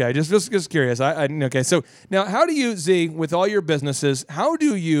 okay. Just curious. Okay. So now, how do you, Z, with all your businesses, how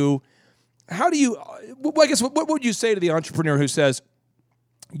do you? I guess what would you say to the entrepreneur who says,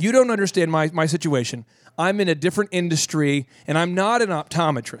 you don't understand my situation? I'm in a different industry, and I'm not an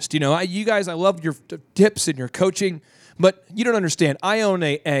optometrist. You guys, I love your tips and your coaching, but you don't understand. I own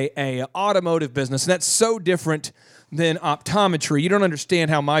a automotive business, and that's so different than optometry. You don't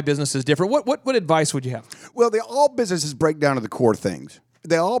understand how my business is different. What advice would you have? Well, all businesses break down to the core things.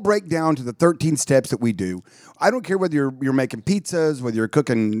 They all break down to the 13 steps that we do. I don't care whether you're making pizzas, whether you're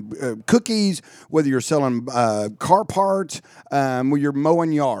cooking cookies, whether you're selling car parts, whether you're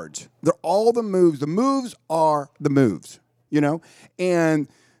mowing yards. They're all the moves. The moves are the moves, and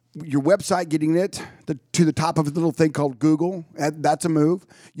your website getting it to the top of a little thing called Google, that's a move.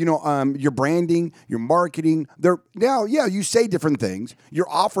 Your branding, your marketing. You say different things. Your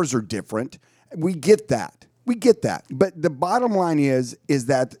offers are different. We get that. But the bottom line is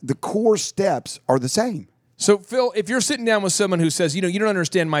that the core steps are the same. So, Phil, if you're sitting down with someone who says, you don't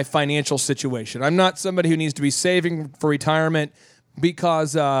understand my financial situation. I'm not somebody who needs to be saving for retirement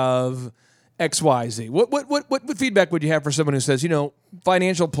because of XYZ. What feedback would you have for someone who says,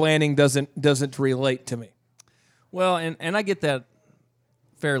 financial planning doesn't relate to me? Well, and I get that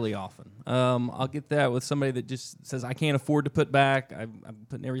fairly often. I'll get that with somebody that just says, I can't afford to put back. I'm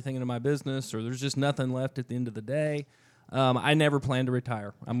putting everything into my business, or there's just nothing left at the end of the day. I never plan to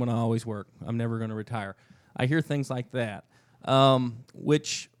retire. I'm going to always work. I'm never going to retire. I hear things like that,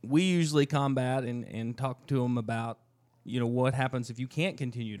 which we usually combat and talk to them about, what happens if you can't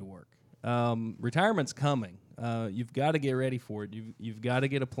continue to work. Retirement's coming. You've got to get ready for it. You've got to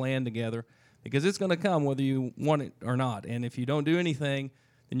get a plan together because it's going to come whether you want it or not. And if you don't do anything,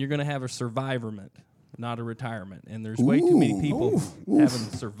 then you're going to have a survivorment, not a retirement. And there's way too many people having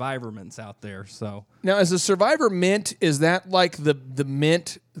survivorments out there. So now, as a survivor mint, is that like the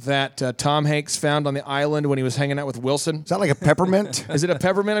mint that Tom Hanks found on the island when he was hanging out with Wilson? Is that like a peppermint? Is it a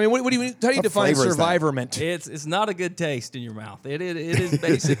peppermint? I mean, how do you define survivor mint? It's not a good taste in your mouth. It is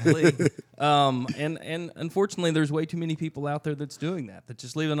basically, and unfortunately, there's way too many people out there that's doing that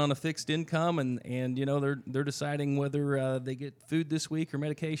just living on a fixed income, and they're deciding whether they get food this week or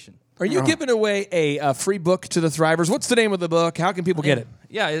medication. Are you giving away a free book to the Thrivers? What's the name of the book? How can people get it?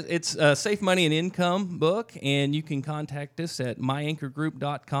 Yeah, it's a Safe Money and Income book, and you can contact us at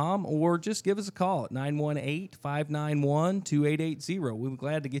myanchorgroup.com or just give us a call at 918-591-2880. We'll be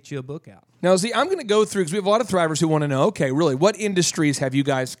glad to get you a book out. Now, Z, I'm going to go through, because we have a lot of Thrivers who want to know, okay, really, what industries have you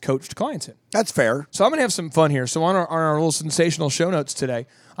guys coached clients in? That's fair. So I'm going to have some fun here. So on our little sensational show notes today,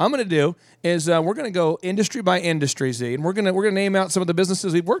 I'm going to do is we're going to go industry by industry, Z, and we're going to name out some of the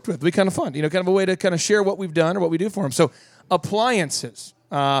businesses we've worked with. It'll be kind of fun, kind of a way to kind of share what we've done or what we do for them. So appliances.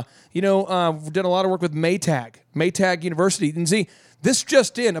 We've done a lot of work with Maytag University. And Z, this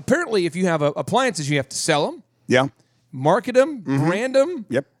just in. Apparently, if you have appliances, you have to sell them. Yeah. Market them, brand them.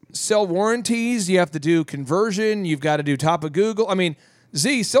 Yep. Sell warranties. You have to do conversion. You've got to do top of Google. I mean,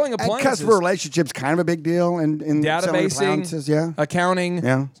 Z, selling appliances. And customer relationships kind of a big deal in databasing,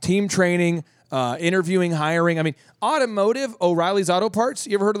 accounting, team training, interviewing, hiring. I mean, automotive, O'Reilly's Auto Parts.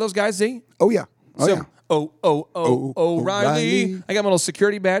 You ever heard of those guys, Z? Oh, yeah. O'Reilly. I got my little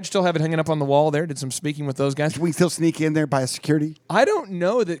security badge. Still have it hanging up on the wall there. Did some speaking with those guys. Can we still sneak in there by security? I don't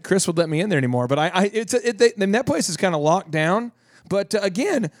know that Chris would let me in there anymore, but that place is kind of locked down. But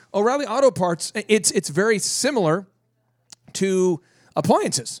again, O'Reilly Auto Parts, it's very similar to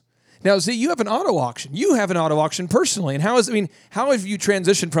appliances. Now, Z, you have an auto auction. You have an auto auction personally, and how have you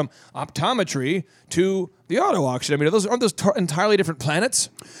transitioned from optometry to the auto auction? I mean, aren't those entirely different planets?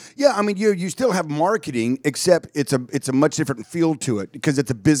 Yeah, I mean, you still have marketing, except it's a much different feel to it because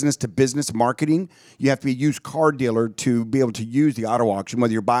it's a business to business marketing. You have to be a used car dealer to be able to use the auto auction,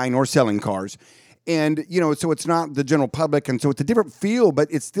 whether you're buying or selling cars. And, so it's not the general public. And so it's a different feel, but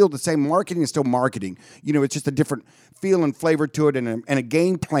it's still the same marketing. It's still marketing. It's just a different feel and flavor to it. And a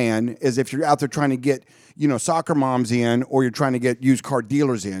game plan is if you're out there trying to get, soccer moms in or you're trying to get used car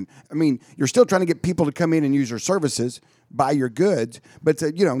dealers in. I mean, you're still trying to get people to come in and use your services, buy your goods. But,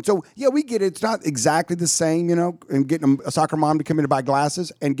 so, yeah, we get it. It's not exactly the same, and getting a soccer mom to come in to buy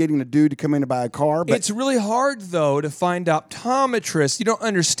glasses and getting a dude to come in to buy a car. But it's really hard, though, to find optometrists. You don't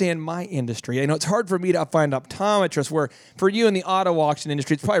understand my industry. It's hard for me to find optometrists, where for you in the auto auction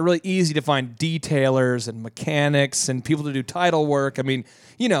industry, it's probably really easy to find detailers and mechanics and people to do title work. I mean,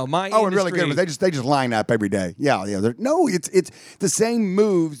 my industry. And really good. They just line up every day. Yeah. It's the same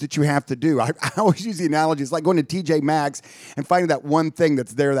moves that you have to do. I always use the analogy. It's like going to TJ Maxx and finding that one thing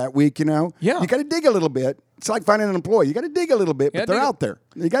that's there that week, Yeah. You got to dig a little bit. It's like finding an employee. You got to dig a little bit, but they're out there.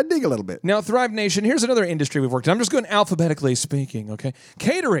 You got to dig a little bit. Now, Thrive Nation, here's another industry we've worked in. I'm just going alphabetically speaking, okay?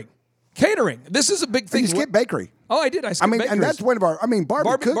 Catering. This is a big thing. You skipped bakery. Oh, I skipped bakeries. And that's one of our, Barbie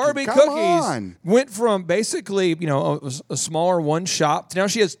Cookies. Barbie Come Cookies on. went from basically, a smaller one shop. Now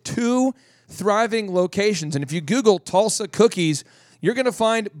she has 2 thriving locations. And if you Google Tulsa Cookies, you're going to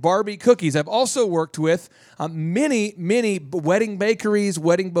find Barbie Cookies. I've also worked with many wedding bakeries,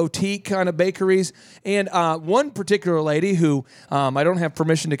 wedding boutique kind of bakeries. And one particular lady who I don't have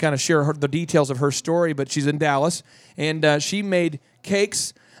permission to kind of share the details of her story, but she's in Dallas. And she made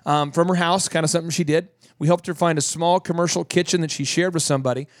cakes from her house, kind of something she did. We helped her find a small commercial kitchen that she shared with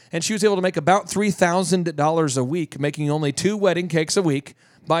somebody, and she was able to make about $3,000 a week, making only 2 wedding cakes a week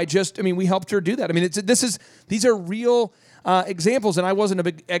by we helped her do that. I mean, these are real examples, and I wasn't a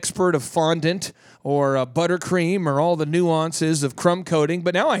big expert of fondant or buttercream or all the nuances of crumb coating,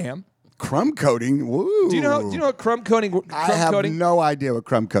 but now I am. Crumb coating? Woo. Do you know what crumb coating? I have no idea what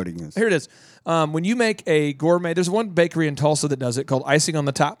crumb coating is. Here it is. When you make a gourmet, there's one bakery in Tulsa that does it called Icing on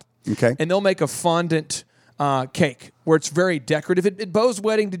the Top. Okay. And they'll make a fondant cake where it's very decorative. At Bo's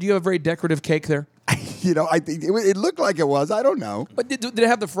wedding, did you have a very decorative cake there? I think it looked like it was. I don't know. But did it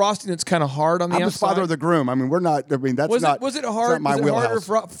have the frosting that's kind of hard on the outside? I'm the father of the groom. I mean, we're not. I mean, that's was not. Was it hard? It's not my was it wheelhouse.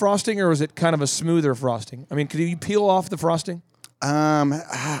 harder frosting, or was it kind of a smoother frosting? I mean, could you peel off the frosting?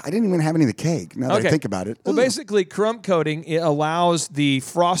 I didn't even have any of the cake. Now that I think about it. Well, basically, crumb coating it allows the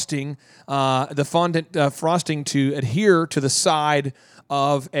frosting, the fondant frosting, to adhere to the side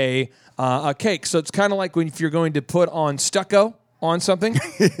of a cake. So it's kind of like if you're going to put on stucco on something,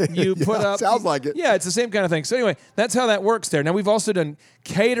 you put up. Sounds like it. Yeah, it's the same kind of thing. So anyway, that's how that works there. Now we've also done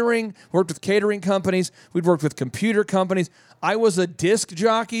catering, worked with catering companies. We've worked with computer companies. I was a disc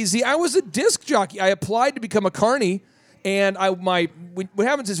jockey. I was a disc jockey. I applied to become a carny. And what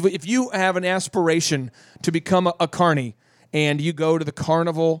happens is if you have an aspiration to become a carny and you go to the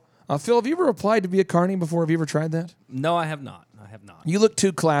carnival, Phil, have you ever applied to be a carny before? Have you ever tried that? No, I have not. You look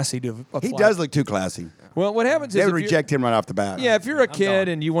too classy to apply. He does look too classy. Well, what happens is they would reject him right off the bat. Yeah, if you're a kid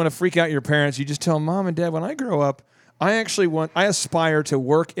and you want to freak out your parents, you just tell Mom and Dad, when I grow up, I aspire to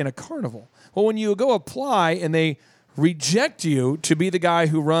work in a carnival. Well, when you go apply and they reject you to be the guy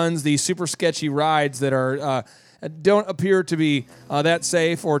who runs these super sketchy rides that are don't appear to be that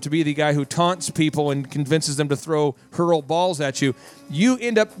safe, or to be the guy who taunts people and convinces them to hurl balls at you, you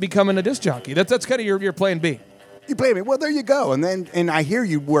end up becoming a disc jockey. That's kind of your plan B. You play me. Well, there you go. And I hear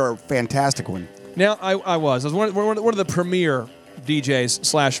you were a fantastic one. Now, I was one of the premier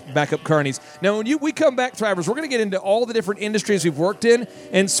DJs / backup carnies. Now, when we come back, Thrivers, we're going to get into all the different industries we've worked in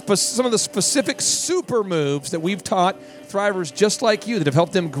and some of the specific super moves that we've taught Thrivers just like you that have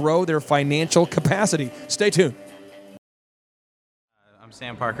helped them grow their financial capacity. Stay tuned. I'm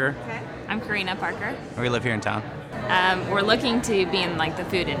Sam Parker. Okay. I'm Karina Parker. We live here in town. We're looking to be in the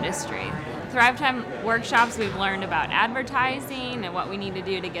food industry. Thrive Time workshops, we've learned about advertising and what we need to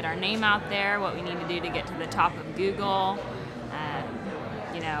do to get our name out there, what we need to do to get to the top of Google,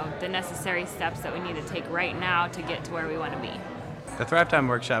 the necessary steps that we need to take right now to get to where we want to be. The Thrive Time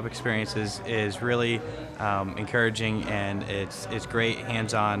workshop experience is really encouraging, and it's great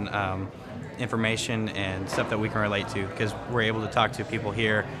hands-on information and stuff that we can relate to, because we're able to talk to people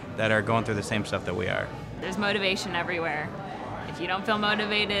here that are going through the same stuff that we are. There's motivation everywhere. If you don't feel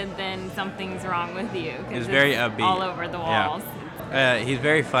motivated, then something's wrong with you. He's very upbeat. All over the walls. Yeah. He's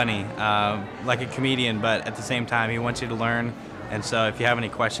very funny, like a comedian, but at the same time, he wants you to learn. And so if you have any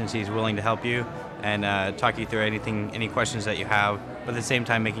questions, he's willing to help you and talk you through any questions that you have, but at the same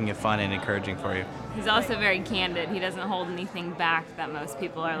time making it fun and encouraging for you. He's also very candid. He doesn't hold anything back that most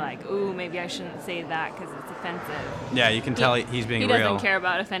people are like, ooh, maybe I shouldn't say that because it's offensive. Yeah, you can tell he's being real. He doesn't care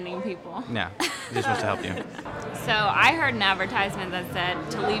about offending people. Yeah, he just wants to help you. So I heard an advertisement that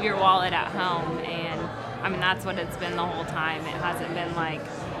said to leave your wallet at home, and that's what it's been the whole time. It hasn't been like,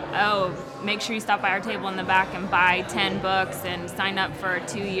 oh, make sure you stop by our table in the back and buy 10 books and sign up for a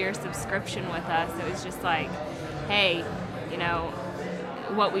 2-year subscription with us. It was just like, hey,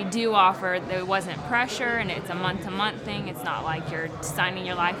 what we do offer, there wasn't pressure, and it's a month-to-month thing. It's not like you're signing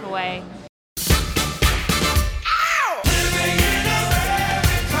your life away.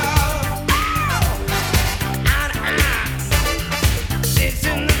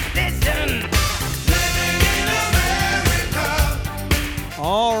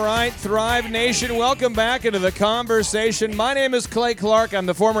 All right, Thrive Nation, welcome back into the conversation. My name is Clay Clark. I'm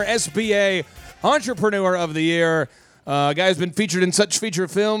the former SBA Entrepreneur of the Year. Guy who's been featured in such feature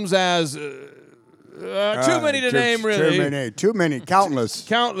films as too many to name, really. Too many, countless.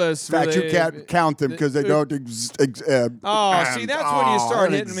 Countless. In fact, really. you can't count them because they don't see, that's when you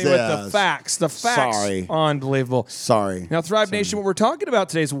start hitting me with the facts. The facts. Sorry. Unbelievable. Sorry. Now, Thrive Nation, what we're talking about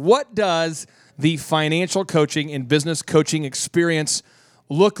today is what does the financial coaching and business coaching experience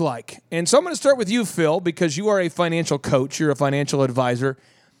look like? And so I'm going to start with you, Phil, because you are a financial coach. You're a financial advisor.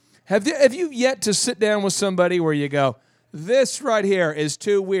 Have you yet to sit down with somebody where you go, this right here is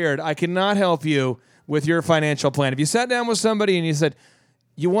too weird. I cannot help you with your financial plan. Have you sat down with somebody and you said,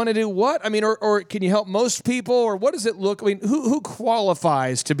 you want to do what? Or can you help most people? Or what does it look? Who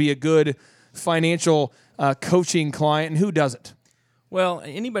qualifies to be a good financial coaching client and who doesn't? Well,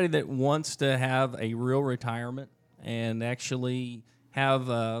 anybody that wants to have a real retirement and actually have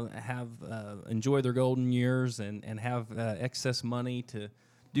enjoy their golden years and have excess money to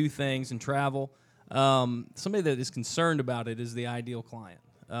do things and travel. Somebody that is concerned about it is the ideal client.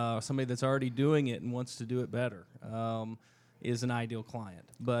 Somebody that's already doing it and wants to do it better is an ideal client.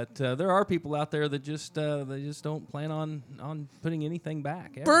 But there are people out there that just don't plan on putting anything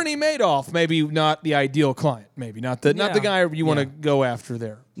back. Ever. Bernie Madoff, maybe not the ideal client. Maybe not the guy you want to go after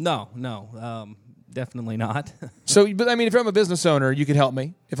there. No, definitely not. So, but I mean, if I'm a business owner, you could help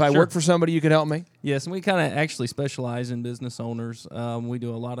me. If I work for somebody, you could help me. Yes, and we kind of actually specialize in business owners. We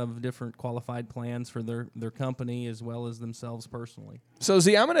do a lot of different qualified plans for their company as well as themselves personally. So,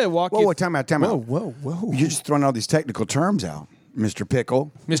 Z, I'm going to walk you... Whoa, time out. Whoa. You're just throwing all these technical terms out, Mr.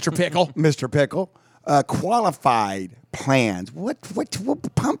 Pickle. Mr. Pickle. Mr. Pickle. Qualified plans. What?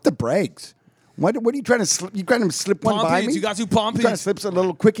 Pump the brakes. What are you trying to slip? You trying to slip one by me? You got to pump You trying to slip a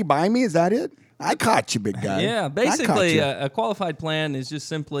little quickie by me? Is that it? I caught you, big guy. Yeah, basically, a qualified plan is just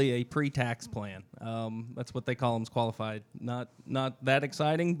simply a pre-tax plan. That's what they call them, is qualified. Not that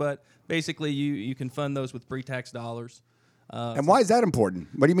exciting, but basically you can fund those with pre-tax dollars. And why is that important?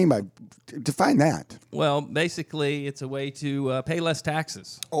 What do you mean by define that? Well, basically, it's a way to pay less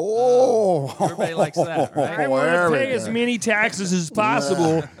taxes. Everybody likes that, right? I want to pay as many taxes as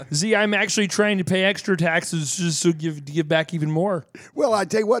possible. Z, I'm actually trying to pay extra taxes just to give back even more. Well, I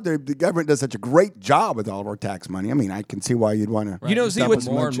tell you what, the government does such a great job with all of our tax money. I mean, I can see why you'd want to. Right. You know, Z, what's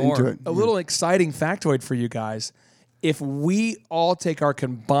more and more. A little exciting factoid for you guys. If we all take our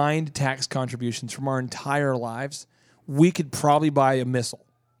combined tax contributions from our entire lives, we could probably buy a missile.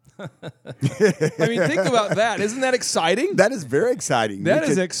 I mean, think about that. Isn't that exciting? That is very exciting. That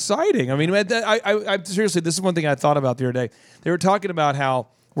is exciting. I mean, I seriously, this is one thing I thought about the other day. They were talking about how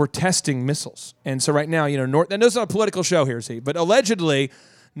we're testing missiles. And so right now, you know, and this is not a political show here, see, but allegedly,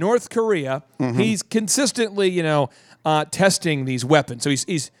 North Korea, he's consistently, testing these weapons. So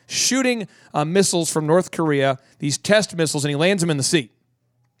he's shooting missiles from North Korea, these test missiles, and he lands them in the sea.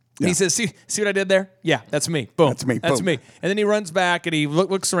 Yeah. He says, see what I did there? Yeah, that's me. Boom. That's me. That's Boom. me. And then he runs back and he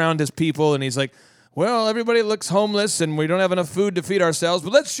looks around his people and he's like, well, everybody looks homeless and we don't have enough food to feed ourselves,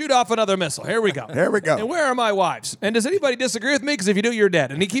 but let's shoot off another missile. Here we go. There we go. And where are my wives? And does anybody disagree with me? Because if you do, you're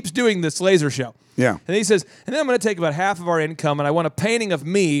dead. And he keeps doing this laser show. Yeah. And he says, and then I'm going to take about half of our income and I want a painting of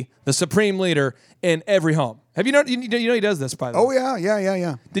me, the supreme leader, in every home. Have you know he does this, by the way? Oh,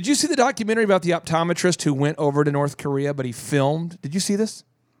 yeah. Did you see the documentary about the optometrist who went over to North Korea, but he filmed? Did you see this?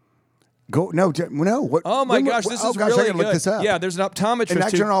 No. What, oh my gosh, this is really I gotta good. Look this up. Yeah, there's an optometrist. An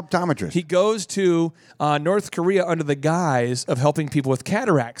actual optometrist. He goes to North Korea under the guise of helping people with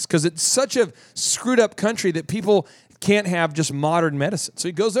cataracts because it's such a screwed up country that people can't have just modern medicine. So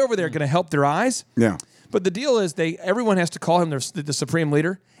he goes over there, going to help their eyes. Yeah. But the deal is, everyone has to call him the supreme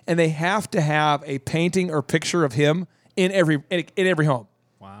leader, and they have to have a painting or picture of him in every home.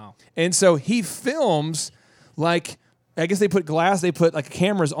 Wow. And so he films like. I guess they put like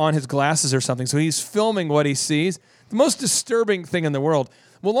cameras on his glasses or something. So he's filming what he sees. The most disturbing thing in the world.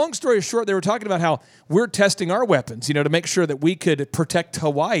 Well, long story short, they were talking about how we're testing our weapons, to make sure that we could protect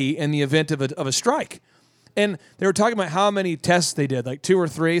Hawaii in the event of a strike. And they were talking about how many tests they did, like 2 or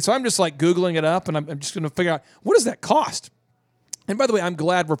 3. So I'm just like Googling it up and I'm just going to figure out, what does that cost? And by the way, I'm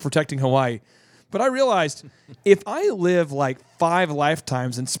glad we're protecting Hawaii. But I realized if I live like 5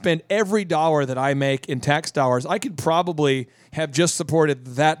 lifetimes and spend every dollar that I make in tax dollars, I could probably have just supported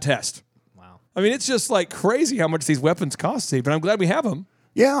that test. Wow. I mean, it's just like crazy how much these weapons cost, Steve, but I'm glad we have them.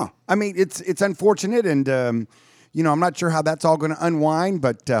 Yeah. I mean, it's unfortunate, and, I'm not sure how that's all going to unwind,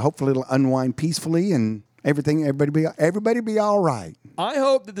 but hopefully it'll unwind peacefully and everybody be all right. I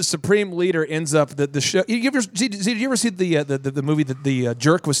hope that the supreme leader ends up the show. Did you ever see the movie the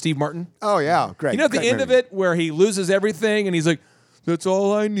Jerk with Steve Martin? Oh yeah, great. At the end of it where he loses everything and he's like, "That's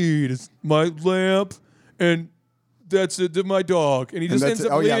all I need is my lamp and that's it, my dog," and he just ends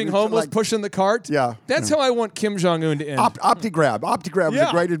up leaving homeless, pushing the cart. Yeah, that's how I want Kim Jong-un to end. OptiGrab was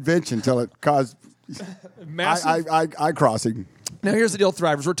a great invention until it caused massive eye crossing. Now, here's the deal,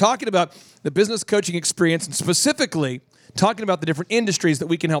 Thrivers. We're talking about the business coaching experience and specifically talking about the different industries that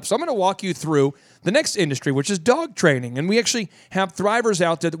we can help. So I'm going to walk you through the next industry, which is dog training. And we actually have Thrivers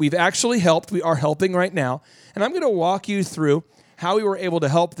out there that we've actually helped. We are helping right now. And I'm going to walk you through how we were able to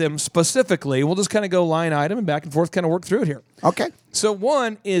help them specifically. We'll just kind of go line item and back and forth, kind of work through it here. Okay. So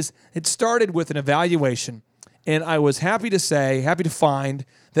one is it started with an evaluation. And I was happy to find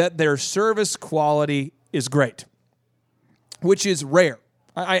that their service quality is great, which is rare.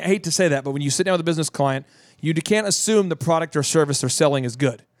 I hate to say that, but when you sit down with a business client, you can't assume the product or service they're selling is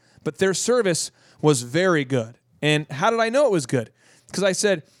good. But their service was very good. And how did I know it was good? Because I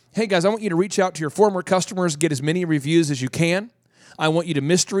said, hey, guys, I want you to reach out to your former customers, get as many reviews as you can. I want you to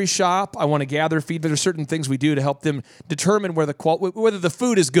mystery shop. I want to gather feedback. There's certain things we do to help them determine whether the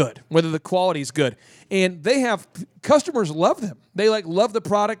food is good, whether the quality is good. And they have customers love them. They love the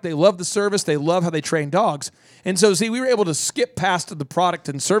product. They love the service. They love how they train dogs. And so, see, we were able to skip past the product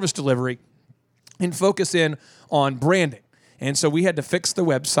and service delivery and focus in on branding. And so we had to fix the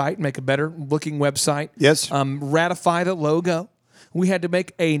website, make a better looking website. Yes. Ratify the logo. We had to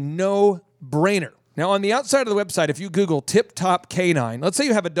make a no-brainer. Now, on the outside of the website, if you Google Tip Top Canine, let's say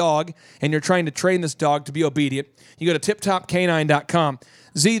you have a dog and you're trying to train this dog to be obedient. You go to tiptopcanine.com.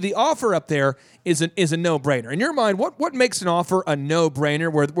 Z, the offer up there is a no-brainer. In your mind, what makes an offer a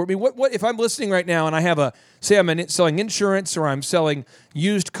no-brainer? What if I'm listening right now and I have I'm selling insurance or I'm selling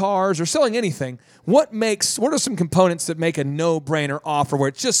used cars or selling anything, what are some components that make a no-brainer offer where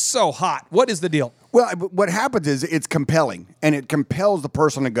it's just so hot? What is the deal? Well, what happens is it's compelling, and it compels the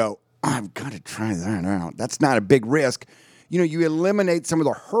person to go, I've got to try that out. That's not a big risk. You eliminate some of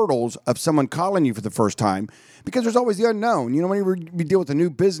the hurdles of someone calling you for the first time because there's always the unknown. Whenever you deal with a new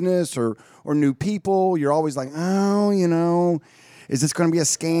business or new people, you're always like, is this going to be a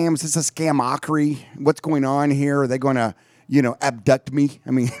scam? Is this a scamockery? What's going on here? Are they going to, abduct me? I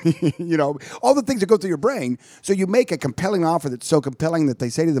mean, all the things that go through your brain. So you make a compelling offer that's so compelling that they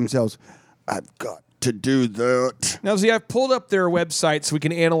say to themselves, I've got to do that. Now, see, I've pulled up their website so we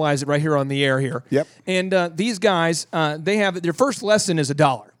can analyze it right here on the air here. Yep. And these guys, they have their first lesson is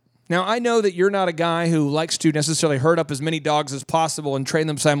 $1. Now, I know that you're not a guy who likes to necessarily herd up as many dogs as possible and train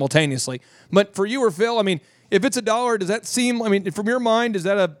them simultaneously. But for you or Phil, I mean, if it's $1, does that seem? I mean, from your mind, is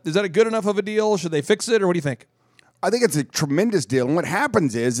that a good enough of a deal? Should they fix it, or what do you think? I think it's a tremendous deal. And what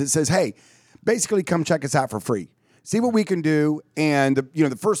happens is it says, hey, basically come check us out for free. See what we can do, and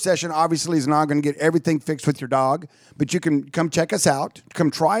the first session obviously is not going to get everything fixed with your dog, but you can come check us out, come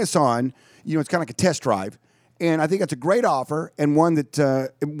try us on. It's kind of like a test drive, and I think that's a great offer and one that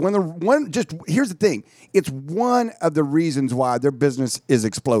here's the thing: it's one of the reasons why their business is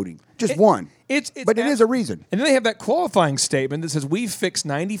exploding. Just one, but it is a reason. And then they have that qualifying statement that says we fix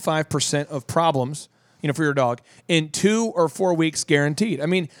 95% of problems. For your dog in 2 or 4 weeks guaranteed. I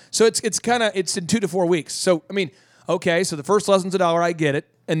mean, so it's in 2 to 4 weeks. So, I mean, okay, so the first lesson's $1, I get it.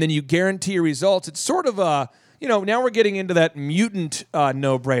 And then you guarantee your results. It's sort of now we're getting into that mutant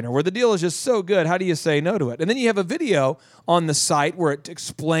no-brainer where the deal is just so good. How do you say no to it? And then you have a video on the site where it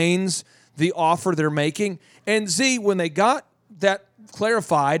explains the offer they're making. And Z, when they got that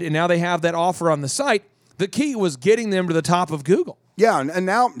clarified and now they have that offer on the site, the key was getting them to the top of Google. Yeah, and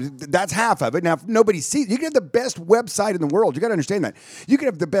now that's half of it. Now, if nobody sees, you can have the best website in the world. You got to understand that. You can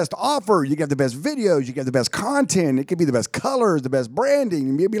have the best offer. You can have the best videos. You can have the best content. It could be the best colors, the best branding.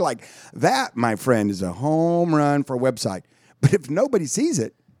 And you'd be like, that, my friend, is a home run for a website. But if nobody sees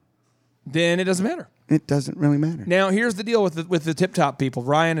it, then it doesn't matter. It doesn't really matter. Now, here's the deal with the Tip Top people,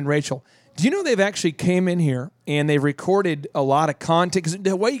 Ryan and Rachel. Do you know they've actually came in here and they recorded a lot of content? Because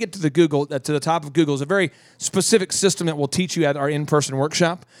the way you get to the top of Google is a very specific system that we'll teach you at our in-person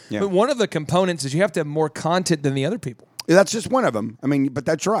workshop. Yeah. But one of the components is you have to have more content than the other people. Yeah, that's just one of them. I mean, but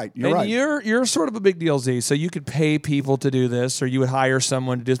that's right. You're right. You're sort of a big deal, Z. So you could pay people to do this, or you would hire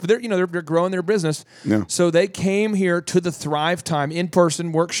someone to do this. But they're growing their business. Yeah. So they came here to the Thrive Time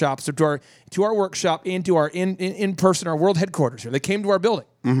in-person workshops, to our workshop, into our in-person, our world headquarters here. They came to our building,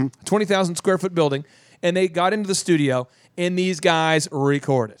 20,000 square foot building, and they got into the studio, and these guys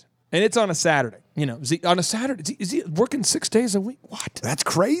recorded. And it's on a Saturday. On a Saturday, is he working 6 days a week? What? That's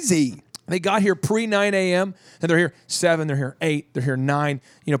crazy. They got here pre-9 a.m., and they're here 7, they're here 8, they're here 9.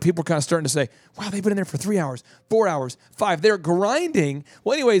 People are kind of starting to say, wow, they've been in there for 3 hours, 4 hours, 5. They're grinding.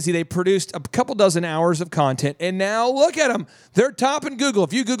 Well, anyways, they produced a couple dozen hours of content, and now look at them. They're topping Google.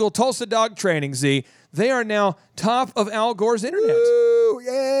 If you Google Tulsa dog training, Z, they are now top of Al Gore's internet. Ooh,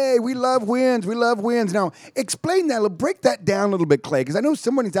 yay, we love wins. We love wins. Now, explain that. Break that down a little bit, Clay, because I know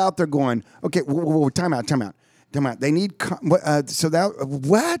somebody's out there going, okay, whoa, time out. They need what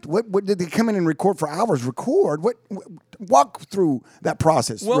did they come in and record for hours? Record what? Walk through that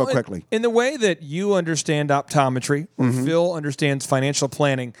process real quickly. In the way that you understand optometry, or Phil understands financial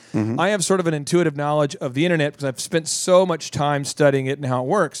planning, I have sort of an intuitive knowledge of the internet because I've spent so much time studying it and how it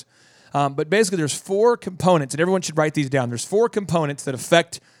works. But basically, there's 4 components, and everyone should write these down. There's 4 components that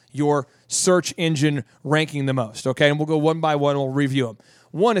affect your search engine ranking the most. Okay, and we'll go one by one. And we'll review them.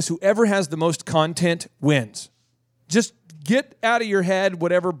 One is whoever has the most content wins. Just get out of your head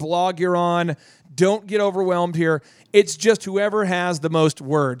whatever blog you're on. Don't get overwhelmed here. It's just whoever has the most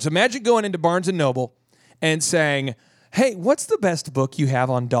words. Imagine going into Barnes & Noble and saying, hey, what's the best book you have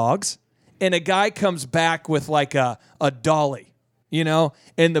on dogs? And a guy comes back with like a dolly.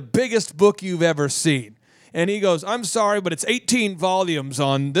 in the biggest book you've ever seen. And he goes, I'm sorry, but it's 18 volumes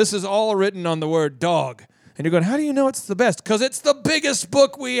on, this is all written on the word dog. And you're going, how do you know it's the best? Because it's the biggest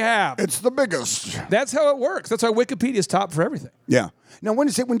book we have. It's the biggest. That's how it works. That's why Wikipedia's top for everything. Yeah. Now, when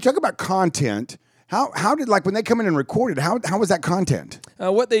you talk about content, how did, like, when they come in and record it, how was that content?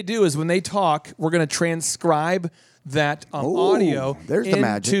 What they do is when they talk, we're going to transcribe that audio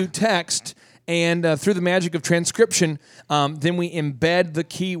into text. And through the magic of transcription, then we embed the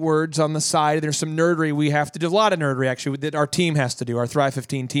keywords on the side. There's some nerdery we have to do. A lot of nerdery, actually, that our team has to do. Our Thrive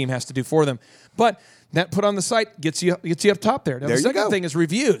 15 team has to do for them. But that put on the site gets you up top there. Now, the second thing is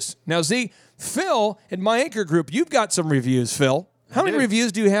reviews. Now, Phil, at My Anchor Group, you've got some reviews, Phil. How many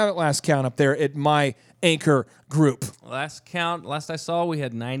reviews do you have at last count up there at My Anchor Group? Last I saw, we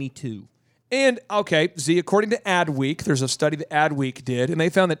had 92. And, okay, Z, according to Adweek, there's a study that Adweek did, and they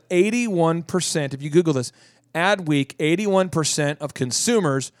found that 81%, if you Google this, Adweek, 81% of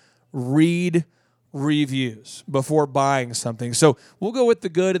consumers read reviews before buying something. So we'll go with the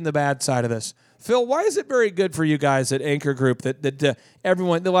good and the bad side of this. Phil, why is it very good for you guys at Anchor Group that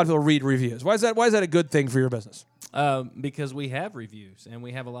a lot of people read reviews? Why is that a good thing for your business? Because we have reviews and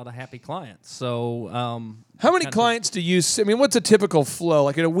we have a lot of happy clients. So, how many clients do you? I mean, what's a typical flow?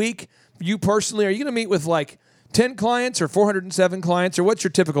 Like in a week, you personally, are you going to meet with like 10 clients or 407 clients, or what's your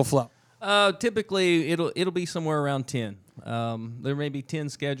typical flow? Typically, it'll be somewhere around 10. There may be 10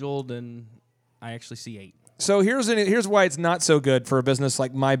 scheduled, and I actually see 8. So here's why it's not so good for a business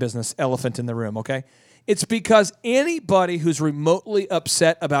like my business, Elephant in the Room. Okay, it's because anybody who's remotely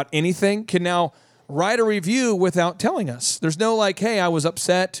upset about anything can now write a review without telling us. There's no like, hey, I was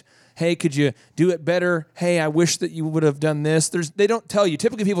upset. Hey, could you do it better? Hey, I wish that you would have done this. They don't tell you.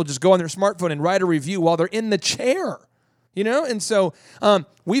 Typically, people just go on their smartphone and write a review while they're in the chair, And so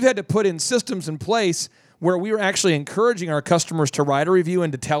we've had to put in systems in place where we were actually encouraging our customers to write a review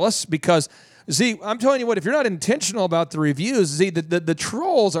and to tell us because, Z, I'm telling you what, if you're not intentional about the reviews, Z, the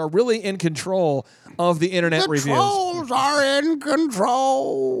trolls are really in control of the internet reviews. The trolls are in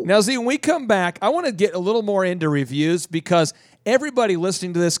control. Now, Z, when we come back, I want to get a little more into reviews because everybody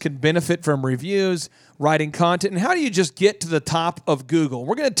listening to this can benefit from reviews, writing content, and how do you just get to the top of Google?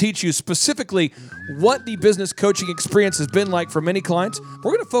 We're going to teach you specifically what the business coaching experience has been like for many clients.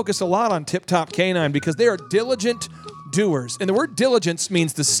 We're going to focus a lot on Tip Top Canine because they are diligent doers. And the word diligence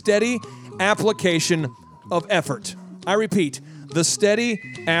means the steady application of effort. I repeat, the steady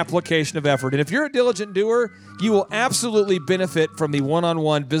application of effort. And if you're a diligent doer, you will absolutely benefit from the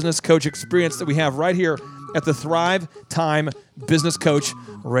one-on-one business coach experience that we have right here at the Thrive Time Business Coach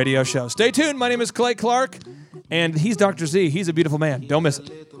Radio Show. Stay tuned. My name is Clay Clark, and he's Dr. Z. He's a beautiful man. Don't miss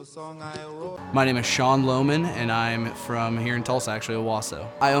it. My name is Sean Lohman, and I'm from here in Tulsa, actually, Owasso.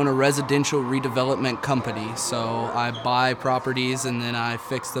 I own a residential redevelopment company, so I buy properties, and then I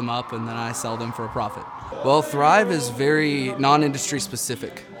fix them up, and then I sell them for a profit. Well, Thrive is very non-industry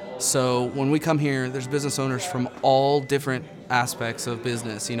specific. So when we come here, there's business owners from all different aspects of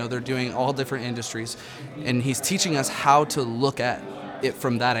business. They're doing all different industries. And he's teaching us how to look at it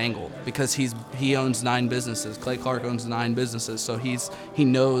from that angle because he owns 9 businesses. Clay Clark owns 9 businesses. So he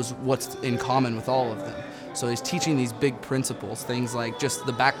knows what's in common with all of them. So he's teaching these big principles, things like just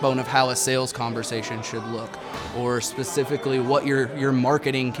the backbone of how a sales conversation should look, or specifically what your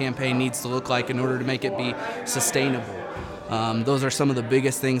marketing campaign needs to look like in order to make it be sustainable. Those are some of the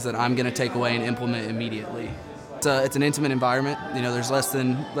biggest things that I'm going to take away and implement immediately. It's an intimate environment. There's less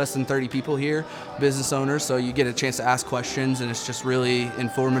than 30 people here, business owners, so you get a chance to ask questions, and it's just really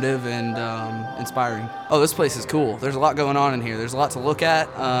informative and inspiring. Oh, this place is cool. There's a lot going on in here. There's a lot to look at.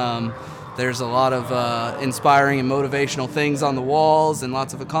 There's a lot of inspiring and motivational things on the walls and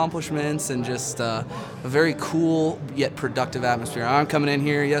lots of accomplishments and just a very cool yet productive atmosphere. I'm coming in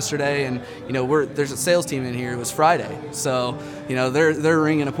here yesterday and, there's a sales team in here. It was Friday. So, they're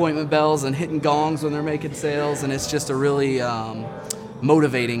ringing appointment bells and hitting gongs when they're making sales, and it's just a really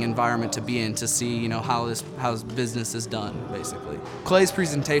motivating environment to be in to see, how business is done, basically. Clay's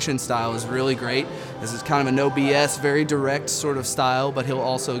presentation style is really great. This is kind of a no BS, very direct sort of style, but he'll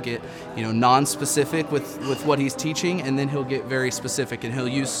also get, non-specific with what he's teaching, and then he'll get very specific, and he'll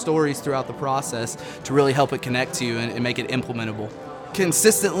use stories throughout the process to really help it connect to you and make it implementable.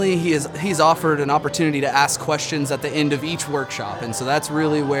 Consistently, he's offered an opportunity to ask questions at the end of each workshop, and so that's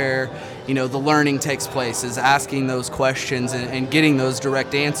really where the learning takes place, is asking those questions and getting those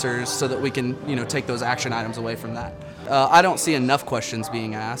direct answers so that we can take those action items away from that. I don't see enough questions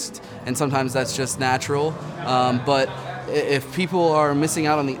being asked, and sometimes that's just natural, but if people are missing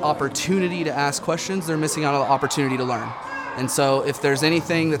out on the opportunity to ask questions, they're missing out on the opportunity to learn. And so if there's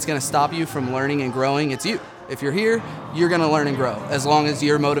anything that's going to stop you from learning and growing, it's you. If you're here, you're going to learn and grow as long as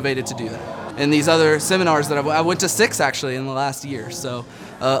you're motivated to do that. And these other seminars that I went to 6 actually in the last year. So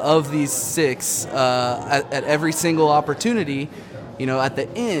of these 6, at every single opportunity, at the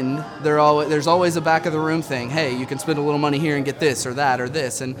end, there's always a back of the room thing. Hey, you can spend a little money here and get this or that or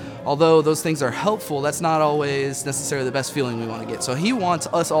this. And although those things are helpful, that's not always necessarily the best feeling we want to get. So he wants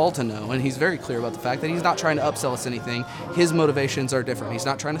us all to know, and he's very clear about the fact that he's not trying to upsell us anything. His motivations are different. He's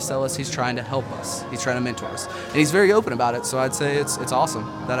not trying to sell us. He's trying to help us. He's trying to mentor us. And he's very open about it. So I'd say it's awesome.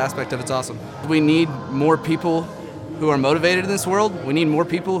 That aspect of it's awesome. We need more people who are motivated in this world. We need more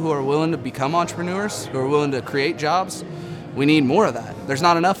people who are willing to become entrepreneurs, who are willing to create jobs. We need more of that. There's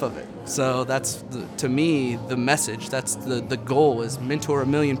not enough of it. So that's, to me, the message. That's the goal, is mentor 1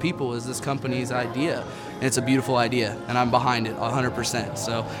 million people is this company's idea. And it's a beautiful idea, and I'm behind it 100%.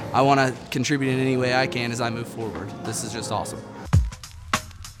 So I want to contribute in any way I can as I move forward. This is just awesome.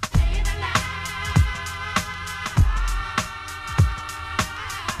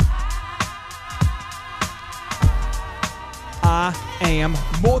 I am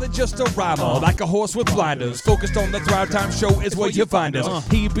more than just a rhymer, like a horse with blinders. Focused on the Thrive Time Show is where you find us.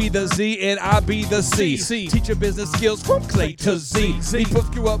 He be the Z and I be the C. Teach your business skills from Clay to Z. We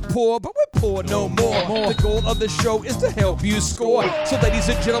both grew up poor, but we're poor no more. The goal of the show is to help you score. So ladies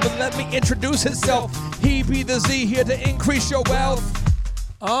and gentlemen, let me introduce himself. He be the Z, here to increase your wealth.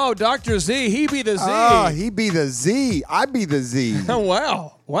 Oh, Dr. Z, he be the Z. Oh, he be the Z. I be the Z. Oh,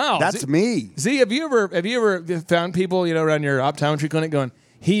 wow. Wow. That's me. Z, have you ever found people, around your optometry clinic going,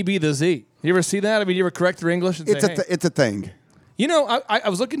 he be the Z? You ever see that? I mean, you ever correct their English and say, hey. It's a thing. I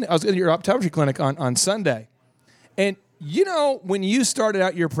was in your optometry clinic on Sunday, and when you started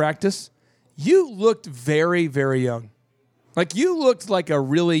out your practice, you looked very, very young. Like, you looked like a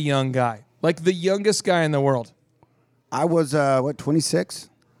really young guy, like the youngest guy in the world. I was, 26?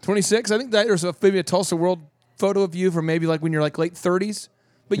 26? I think that there's maybe a Tulsa World photo of you from maybe like when you're like late 30s.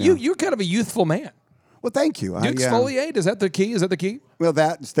 But you're kind of a youthful man. Well, thank you. Do you exfoliate? Is that the key? Well,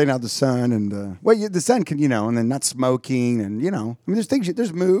 that, staying out of the sun, and the sun can, and then not smoking, and there's things,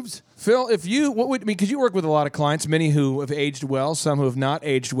 there's moves. Phil, because you work with a lot of clients, many who have aged well, some who have not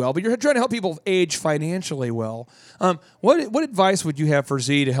aged well, but you're trying to help people age financially well. What advice would you have for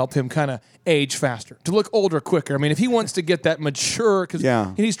Z to help him kind of age faster, to look older quicker? I mean, if he wants to get that mature, because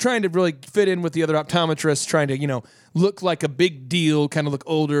he's trying to really fit in with the other optometrists, trying to, look like a big deal, kind of look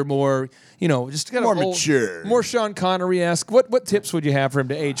older, more, just kind of more mature, more Sean Connery-esque. What tips would you have for him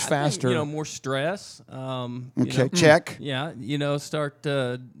to age faster? I think, more stress. Okay, check. Yeah, start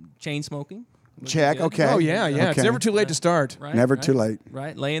chain smoking. Check. Okay. Oh yeah. Okay. It's never too late to start. Right, never too late.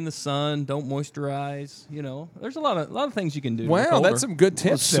 Right. Lay in the sun. Don't moisturize. There's a lot of things you can do. Wow, that's some good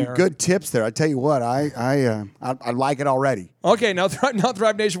tips there. Some good tips there. I tell you what, I like it already. Okay, now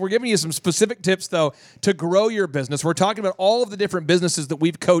Thrive Nation, we're giving you some specific tips though to grow your business. We're talking about all of the different businesses that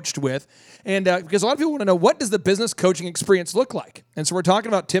we've coached with, and because a lot of people want to know, what does the business coaching experience look like? And so we're talking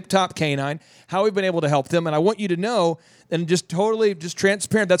about Tip Top Canine, how we've been able to help them, and I want you to know, and just totally just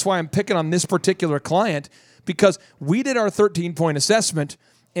transparent, that's why I'm picking on this particular client, because we did our 13-point assessment,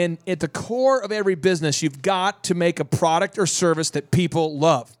 and at the core of every business, you've got to make a product or service that people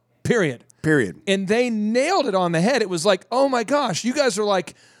love, period. And they nailed it on the head. It was like, oh my gosh, you guys are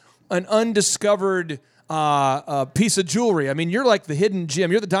like an undiscovered piece of jewelry. I mean, you're like the hidden gem.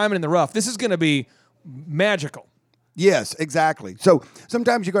 You're the diamond in the rough. This is going to be magical. Yes, exactly. So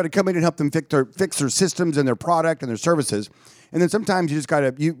sometimes you got to come in and help them fix their systems and their product and their services. And then sometimes you just got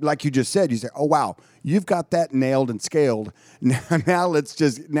to, like you just said, you say, oh, wow, you've got that nailed and scaled. Now let's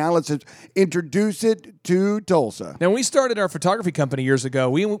just introduce it to Tulsa. Now, we started our photography company years ago.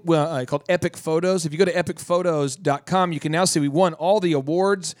 We called Epic Photos. If you go to epicphotos.com, you can now see we won all the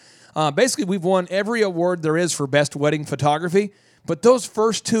awards. Basically, we've won every award there is for best wedding photography. But those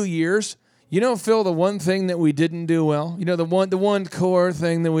first 2 years, Phil, the one thing that we didn't do well, the one core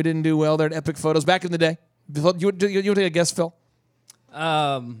thing that we didn't do well there at Epic Photos back in the day. You take a guess, Phil?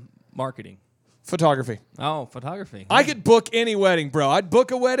 Marketing. Photography. Oh, photography. I could book any wedding, bro. I'd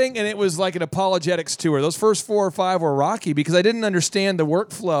book a wedding, and it was like an apologetics tour. Those first 4 or 5 were rocky because I didn't understand the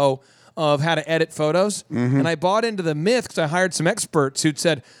workflow of how to edit photos. Mm-hmm. And I bought into the myth because I hired some experts who'd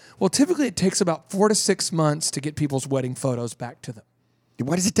said, well, typically it takes about 4 to 6 months to get people's wedding photos back to them.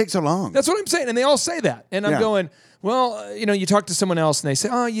 Why does it take so long? That's what I'm saying. And they all say that. And I'm going, well, you talk to someone else and they say,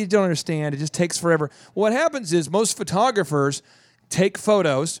 oh, you don't understand. It just takes forever. What happens is most photographers take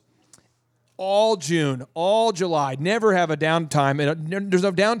photos all June, all July, never have a downtime. And there's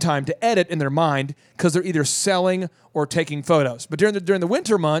no downtime to edit in their mind because they're either selling or taking photos. But during the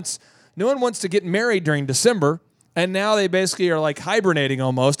winter months, no one wants to get married during December And now they basically are like hibernating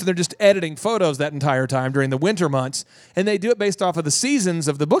almost, and they're just editing photos that entire time during the winter months. And they do it based off of the seasons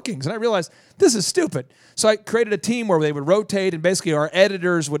of the bookings. And I realized this is stupid. So I created a team where they would rotate, and basically our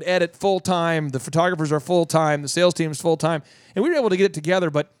editors would edit full-time, the photographers are full-time, the sales team is full-time. And we were able to get it together,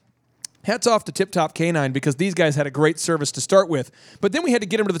 but hats off to Tip Top Canine because these guys had a great service to start with. But then we had to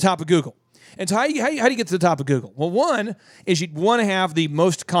get them to the top of Google. And so how do you get to the top of Google? Well, one is you'd want to have the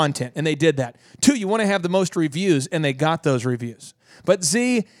most content, and they did that. Two, you want to have the most reviews, and they got those reviews. But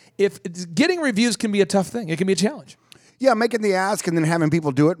Z, if getting reviews can be a tough thing. It can be a challenge. Yeah, making the ask and then having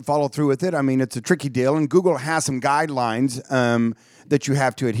people do it and follow through with it. I mean, it's a tricky deal, and Google has some guidelines that you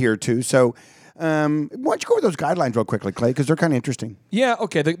have to adhere to. So why don't you go over those guidelines real quickly, Clay, because they're kind of interesting. Yeah,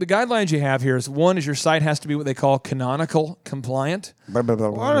 okay. The guidelines you have here is one is your site has to be what they call canonical compliant. What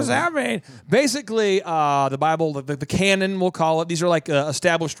does that mean? Basically, the Bible, the canon, we'll call it. These are like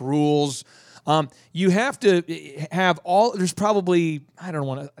established rules. You have to have all. There's probably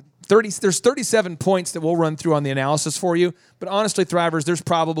there's 37 points that we'll run through on the analysis for you. But honestly, Thrivers, there's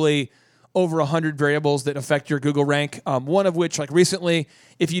probably over 100 variables that affect your Google rank. One of which, like recently,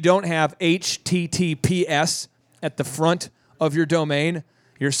 if you don't have HTTPS at the front of your domain,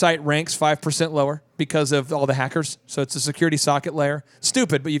 your site ranks 5% lower because of all the hackers. So it's a security socket layer.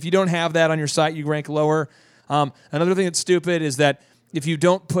 Stupid, but if you don't have that on your site, you rank lower. Another thing that's stupid is that if you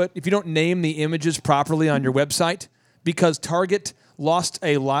don't name the images properly on your website, because Target lost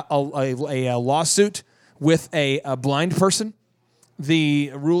a lawsuit with a blind person,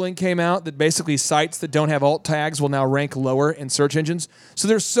 the ruling came out that basically sites that don't have alt tags will now rank lower in search engines. So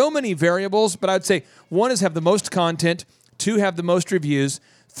there's so many variables, but I'd say one is have the most content, two, have the most reviews,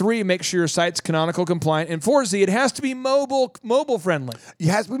 three, make sure your site's canonical compliant, and four, Z, it has to be mobile friendly. It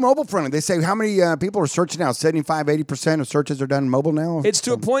has to be mobile friendly. They say how many people are searching now? 75, 80% of searches are done mobile now? It's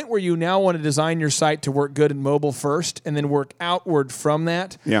to a point where you now want to design your site to work good in mobile first and then work outward from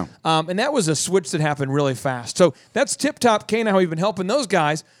that. Yeah. And that was a switch that happened really fast. So that's Tip Top Canine, how we've been helping those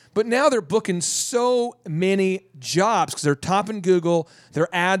guys. But now they're booking so many jobs because they're topping Google. Their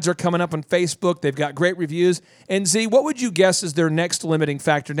ads are coming up on Facebook. They've got great reviews. And Z, what would you guess is their next limiting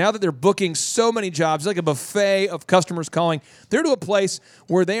factor? Now that they're booking so many jobs, like a buffet of customers calling, they're to a place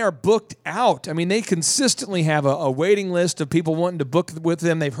where they are booked out. I mean, they consistently have a waiting list of people wanting to book with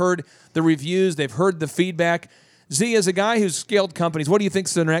them. They've heard the reviews. They've heard the feedback. Z, as a guy who's scaled companies, what do you think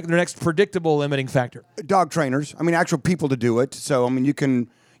is their next predictable limiting factor? Dog trainers. I mean, actual people to do it. So, I mean, you can...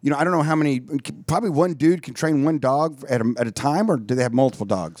 I don't know how many. Probably one dude can train one dog at a time, or do they have multiple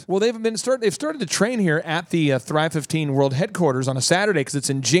dogs? Well, they've started to train here at the Thrive 15 World Headquarters on a Saturday because it's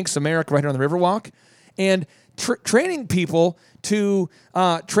in Jinx, America, right here on the Riverwalk, and training people to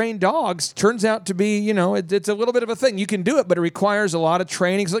train dogs turns out to be, it's a little bit of a thing. You can do it, but it requires a lot of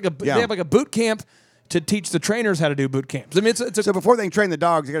training. It's like they have like a boot camp to teach the trainers how to do boot camps. I mean, so before they can train the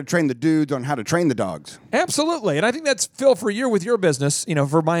dogs, they got to train the dudes on how to train the dogs. Absolutely, and I think that's, Phil, for with your business,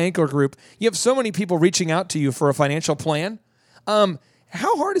 for My Anchor Group, you have so many people reaching out to you for a financial plan. How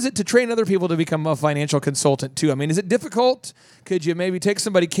hard is it to train other people to become a financial consultant too? I mean, is it difficult? Could you maybe take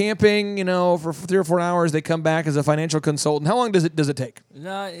somebody camping, for 3 or 4 hours, they come back as a financial consultant? How long does it take?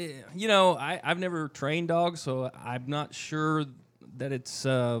 I've never trained dogs, so I'm not sure that it's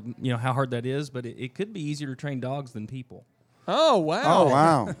how hard that is, but it could be easier to train dogs than people. Oh wow! Oh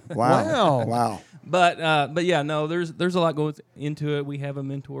wow! Wow! Wow! But yeah, no, there's a lot goes into it. We have a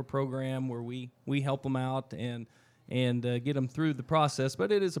mentor program where we help them out and get them through the process,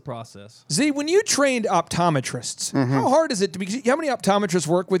 but it is a process. Z, when you trained optometrists, how hard is it to be? How many optometrists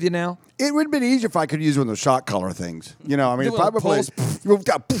work with you now? It would have been easier if I could use one of those shot collar things. Probably.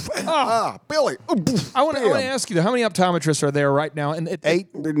 Billy. I want to ask you though, how many optometrists are there right now? And 8,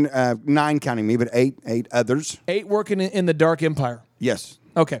 9 counting me, but 8 others. 8 working in the Dark Empire. Yes.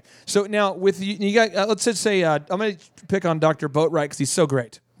 Okay. So now with you got, let's just say I'm going to pick on Dr. Boatwright because he's so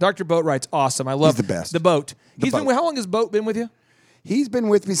great. Dr. Boatwright's awesome. I love He's the best. The boat. How long has Boat been with you? He's been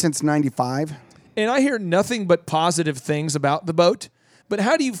with me since 95. And I hear nothing but positive things about the boat. But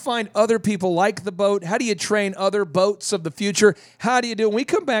how do you find other people like the boat? How do you train other boats of the future? How do you do it? When we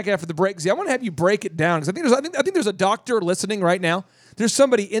come back after the break, Z, I want to have you break it down because I think there's a doctor listening right now. There's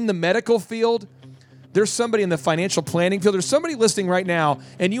somebody in the medical field. There's somebody in the financial planning field. There's somebody listening right now,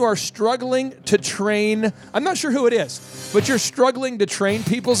 and you are struggling to train. I'm not sure who it is, but you're struggling to train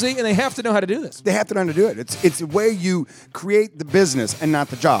people, Z, and they have to know how to do this. They have to know how to do it. It's the way you create the business and not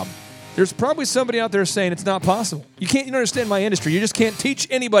the job. There's probably somebody out there saying it's not possible. You don't understand my industry. You just can't teach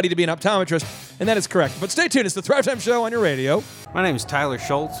anybody to be an optometrist, and that is correct. But stay tuned. It's the Thrive Time Show on your radio. My name is Tyler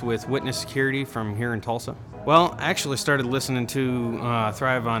Schultz with Witness Security from here in Tulsa. Well, I actually started listening to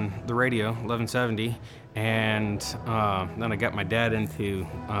Thrive on the radio, 1170, and then I got my dad into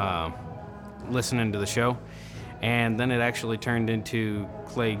listening to the show, and then it actually turned into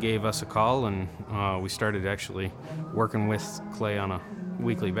Clay gave us a call, and we started actually working with Clay on a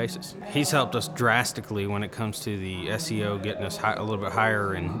weekly basis. He's helped us drastically when it comes to the SEO, getting us a little bit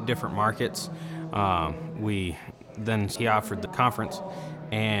higher in different markets. Then he offered the conference,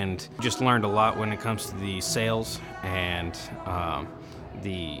 and just learned a lot when it comes to the sales and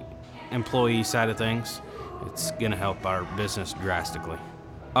the employee side of things. It's going to help our business drastically.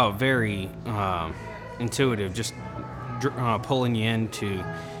 Oh, very intuitive, just pulling you in to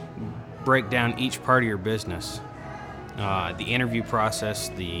break down each part of your business. The interview process,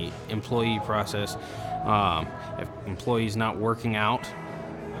 the employee process. If employee's not working out,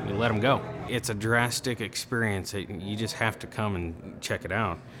 you let them go. It's a drastic experience. You just have to come and check it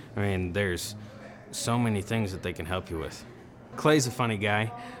out. I mean, there's so many things that they can help you with. Clay's a funny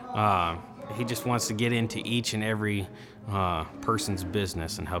guy. He just wants to get into each and every person's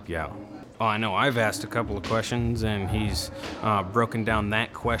business and help you out. Oh, I know I've asked a couple of questions, and he's broken down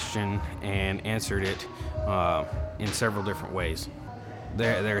that question and answered it in several different ways.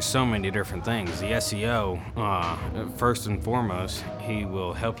 There are so many different things. The SEO, first and foremost, he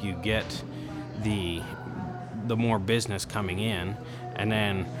will help you get the more business coming in, and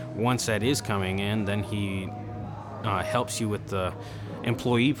then once that is coming in, then he helps you with the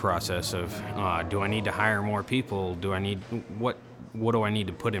employee process of do I need to hire more people? What do I need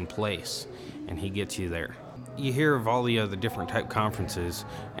to put in place? And he gets you there. You hear of all the other different type conferences,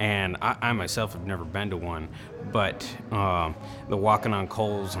 and I myself have never been to one, but the walking on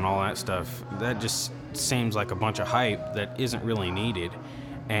coals and all that stuff, that just seems like a bunch of hype that isn't really needed.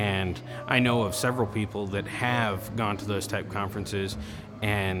 And I know of several people that have gone to those type conferences,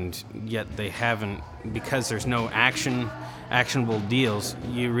 and yet they haven't, because there's no actionable deals,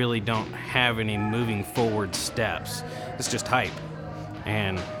 you really don't have any moving forward steps. It's just hype,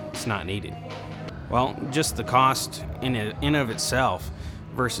 and it's not needed. Well, just the cost in of itself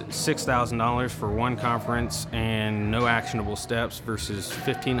versus $6,000 for one conference and no actionable steps versus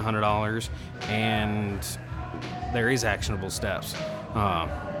 $1,500 and there is actionable steps.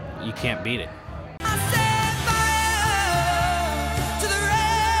 You can't beat it.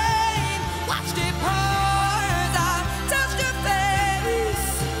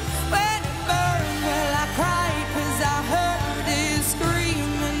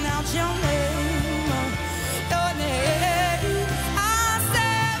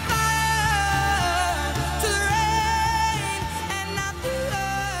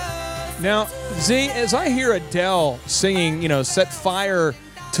 Now, Z, as I hear Adele singing, Set Fire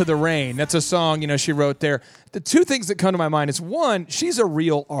to the Rain, that's a song, she wrote there. The two things that come to my mind is, one, she's a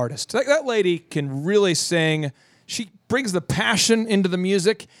real artist. That lady can really sing. She brings the passion into the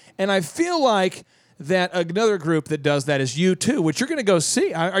music, and I feel like that another group that does that is U2, which you're going to go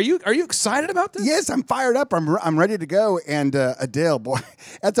see. Are you excited about this? Yes, I'm fired up. I'm ready to go. And Adele, boy,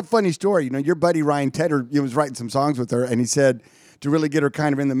 that's a funny story. Your buddy Ryan Tedder was writing some songs with her, and he said to really get her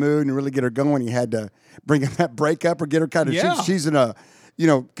kind of in the mood and really get her going, he had to bring in that breakup or get her kind of. Yeah. She's in a,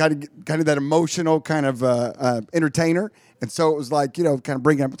 kind of that emotional kind of entertainer, and so it was like kind of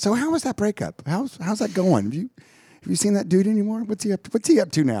bringing up. So how was that breakup? How's that going? Have you seen that dude anymore? What's he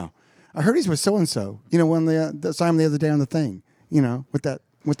up to now? I heard he's with so and so. When the saw him the other day on the thing. With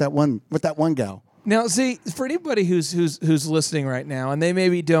that one gal. Now, see, for anybody who's listening right now, and they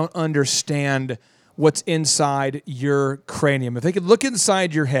maybe don't understand what's inside your cranium, if they could look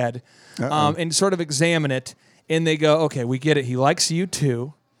inside your head and sort of examine it, and they go, okay, we get it. He likes you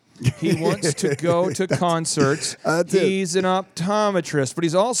too. He wants to go to concerts. He's an optometrist, but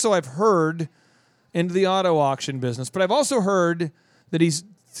he's also, I've heard, into the auto auction business. But I've also heard that he's,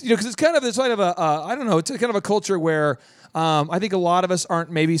 because it's kind of I don't know, it's kind of a culture where I think a lot of us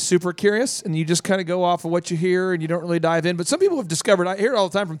aren't maybe super curious, and you just kind of go off of what you hear, and you don't really dive in. But some people have discovered, I hear it all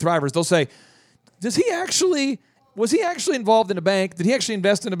the time from Thrivers, they'll say, was he actually involved in a bank? Did he actually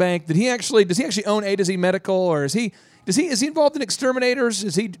invest in a bank? Does he actually own A to Z Medical, or is he involved in exterminators?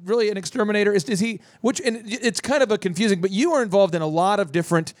 Is he really an exterminator? Is he and it's kind of a confusing, but you are involved in a lot of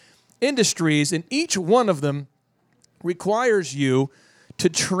different industries, and each one of them requires you to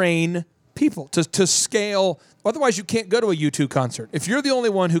train people to scale. Otherwise, you can't go to a U2 concert. If you're the only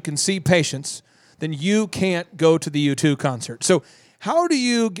one who can see patients, then you can't go to the U2 concert. So how do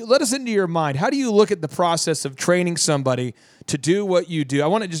you, let us into your mind, how do you look at the process of training somebody to do what you do?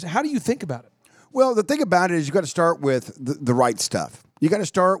 How do you think about it? Well, the thing about it is you got to start with the right stuff. We have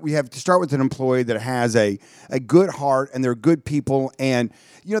to start with an employee that has a good heart and they're good people. And,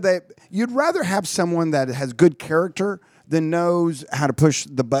 you'd rather have someone that has good character than knows how to push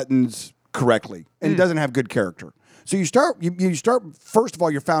the buttons correctly and doesn't have good character. So you start. First of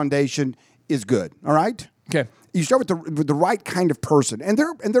all, your foundation is good. All right. Okay. You start with the right kind of person, and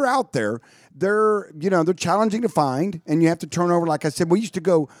they're out there. They're challenging to find, and you have to turn over. Like I said, we used to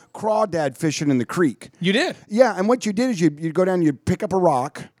go crawdad fishing in the creek. You did? Yeah, and what you did is you'd go down, you'd pick up a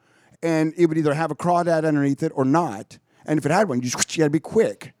rock, and it would either have a crawdad underneath it or not. And if it had one, you had to be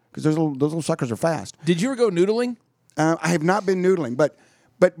quick because those little suckers are fast. Did you ever go noodling? I have not been noodling, but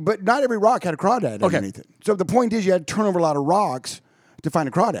not every rock had a crawdad underneath it. So the point is, you had to turn over a lot of rocks to find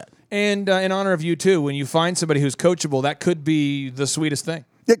a crawdad. And in honor of you, too, when you find somebody who's coachable, that could be the sweetest thing.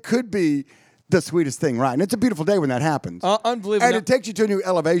 It could be the sweetest thing, right? And it's a beautiful day when that happens. Unbelievable. And it takes you to a new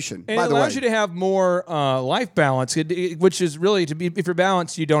elevation, and by the way. it allows you to have more life balance, which is really, if you're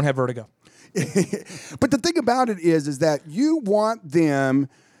balanced, you don't have vertigo. But the thing about it is that you want them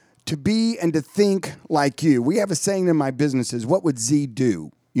to be and to think like you. We have a saying in my businesses, what would Z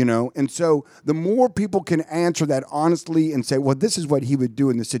do? And so the more people can answer that honestly and say, well, this is what he would do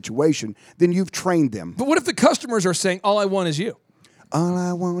in this situation, then you've trained them. But what if the customers are saying, all I want is you? All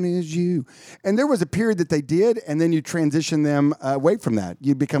I want is you. And there was a period that they did, and then you transition them away from that.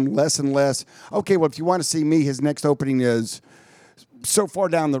 You become less and less, okay, well, if you want to see me, his next opening is so far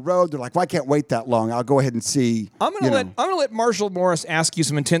down the road. They're like, well, I can't wait that long. I'll go ahead and see. I'm gonna let Marshall Morris ask you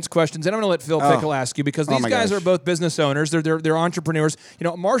some intense questions, and I'm gonna let Phil Pickle ask you, because these guys are both business owners. They're entrepreneurs.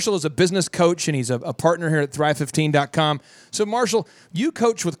 Marshall is a business coach, and he's a partner here at Thrive15.com. So Marshall, you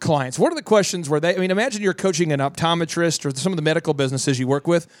coach with clients. What are the questions where imagine you're coaching an optometrist or some of the medical businesses you work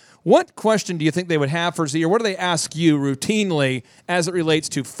with. What question do you think they would have for Z, or what do they ask you routinely as it relates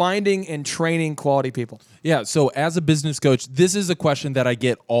to finding and training quality people? Yeah, so as a business coach, this is a question that I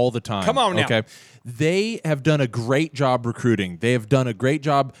get all the time. Come on now. Okay. They have done a great job recruiting. They have done a great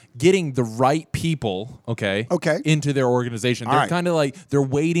job getting the right people, okay, into their organization. They're kind of like, they're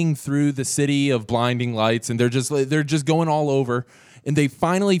wading through the city of blinding lights, and they're just going all over. And they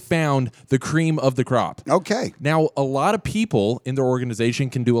finally found the cream of the crop. Okay. Now, a lot of people in their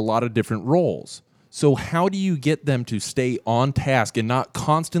organization can do a lot of different roles. So how do you get them to stay on task and not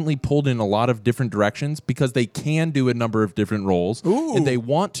constantly pulled in a lot of different directions, because they can do a number of different roles and they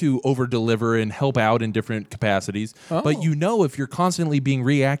want to over-deliver and help out in different capacities. But if you're constantly being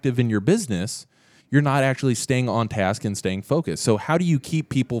reactive in your business, you're not actually staying on task and staying focused. So how do you keep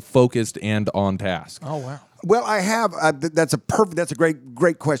people focused and on task? Oh, wow. Well, I have. That's a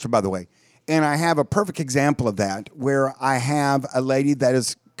great question, by the way. And I have a perfect example of that, where I have a lady that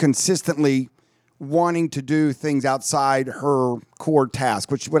is consistently wanting to do things outside her core task,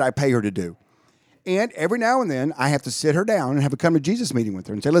 which is what I pay her to do. And every now and then, I have to sit her down and have a come to Jesus meeting with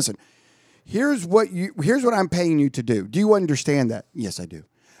her and say, "Listen, here's what I'm paying you to do. Do you understand that?" "Yes, I do."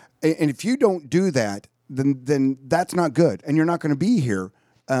 And if you don't do that, then that's not good, and you're not going to be here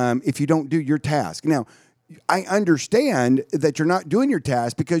if you don't do your task. Now, I understand that you're not doing your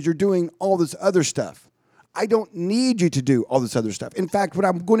task because you're doing all this other stuff. I don't need you to do all this other stuff. In fact, what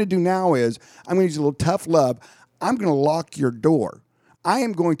I'm going to do now is I'm going to use a little tough love. I'm going to lock your door. I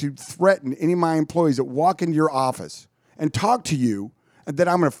am going to threaten any of my employees that walk into your office and talk to you that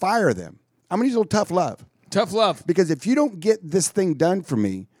I'm going to fire them. I'm going to use a little tough love. Tough love. Because if you don't get this thing done for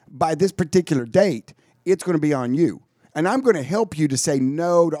me by this particular date, it's going to be on you. And I'm going to help you to say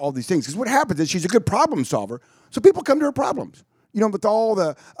no to all these things. Because what happens is she's a good problem solver, so people come to her problems, with all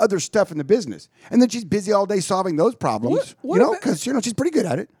the other stuff in the business. And then she's busy all day solving those problems, because she's pretty good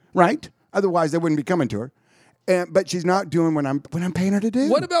at it, right? Otherwise, they wouldn't be coming to her. But she's not doing what I'm paying her to do.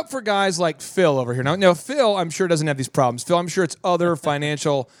 What about for guys like Phil over here? Now, Phil, I'm sure, doesn't have these problems. Phil, I'm sure it's other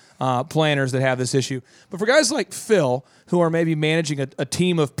financial planners that have this issue. But for guys like Phil, who are maybe managing a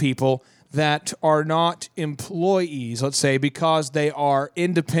team of people that are not employees, let's say, because they are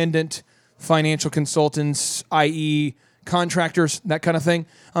independent financial consultants, i.e., contractors, that kind of thing.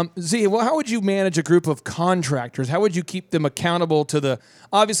 Z, how would you manage a group of contractors? How would you keep them accountable to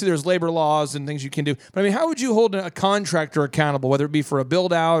obviously there's labor laws and things you can do, but how would you hold a contractor accountable, whether it be for a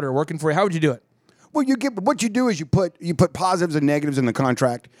build out or working for you? How would you do it? Well, what you do is you put positives and negatives in the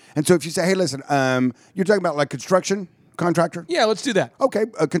contract. And so if you say, hey, listen, you're talking about like construction contractor? Yeah, let's do that. Okay,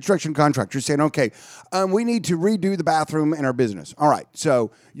 a construction contractor. You're saying, okay, we need to redo the bathroom in our business. All right, so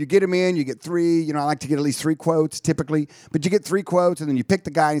you get them in, you get 3, I like to get at least 3 quotes typically, but you get 3 quotes and then you pick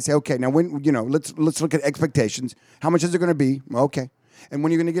the guy and you say, okay, now when, let's look at expectations. How much is it going to be? Okay. And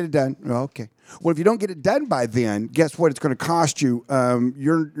when are you going to get it done? Okay. Well, if you don't get it done by then, guess what? It's going to cost you.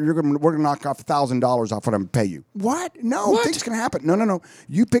 We're going to knock off $1,000 off what I'm going to pay you. What? No, things can happen. No.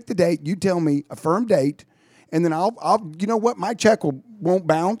 You pick the date. You tell me a firm date. And then I'll my check won't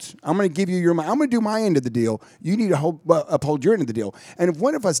bounce. I'm going to give you I'm going to do my end of the deal. You need to uphold your end of the deal. And if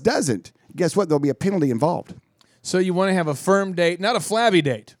one of us doesn't, guess what? There'll be a penalty involved. So you want to have a firm date, not a flabby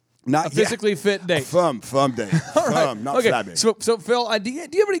date. Not a physically fit date. Firm date. Firm, not flabby. So Phil, do you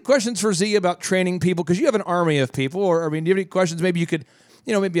have any questions for Z about training people? Because you have an army of people. Or, do you have any questions maybe you could,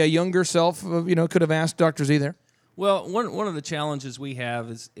 maybe a younger self, could have asked Dr. Z there? Well, one of the challenges we have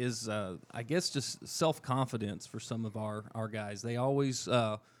is I guess just self-confidence for some of our guys. They always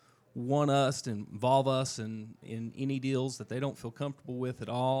want us to involve us in any deals that they don't feel comfortable with at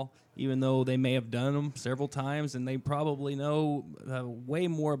all, even though they may have done them several times and they probably know way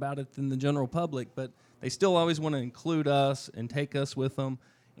more about it than the general public, but they still always want to include us and take us with them,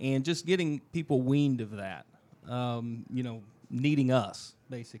 and just getting people weaned of that, needing us,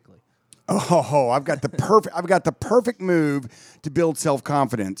 basically. Oh, I've got the perfect move to build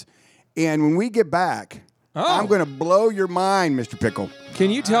self-confidence. And when we get back, I'm going to blow your mind, Mr. Pickle. Can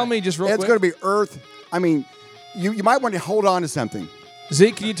you tell me just real quick? It's going to be earth. I mean, you might want to hold on to something.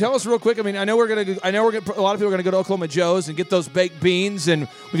 Zeke, can you tell us real quick? I mean, I know a lot of people are going to go to Oklahoma Joe's and get those baked beans, and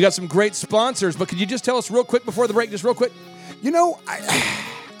we've got some great sponsors. But could you just tell us real quick before the break, just real quick?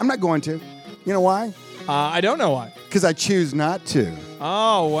 I'm not going to. You know why? I don't know why. Because I choose not to.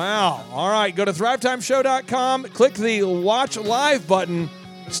 Oh, wow. All right. Go to ThriveTimeShow.com. Click the Watch Live button.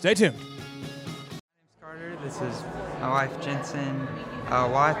 Stay tuned. Carter. This is my wife, Jensen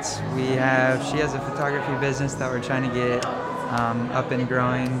Watts. She has a photography business that we're trying to get up and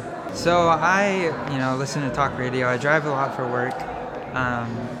growing. So I, listen to talk radio. I drive a lot for work,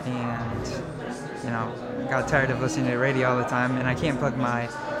 and got tired of listening to radio all the time, and I can't plug my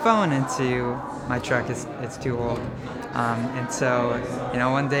phone into my truck. It's too old. And so,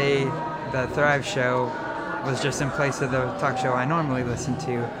 one day the Thrive Show was just in place of the talk show I normally listen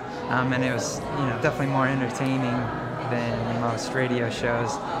to, and it was, definitely more entertaining than most radio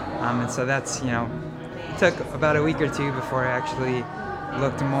shows. And so that's, it took about a week or two before I actually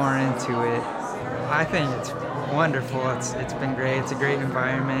looked more into it. I think it's wonderful. It's been great. It's a great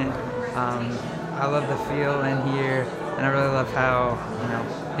environment. I love the feel in here, and I really love how,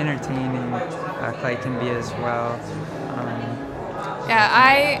 entertaining Clay can be as well. Yeah,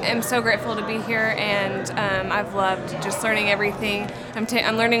 I am so grateful to be here, and I've loved just learning everything.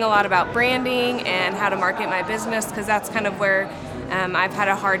 I'm learning a lot about branding and how to market my business, because that's kind of where I've had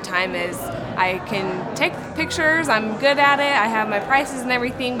a hard time. Is I can take pictures, I'm good at it, I have my prices and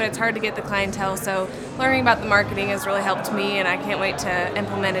everything, but it's hard to get the clientele. So learning about the marketing has really helped me, and I can't wait to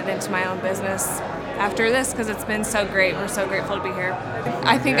implement it into my own business after this, because it's been so great. We're so grateful to be here.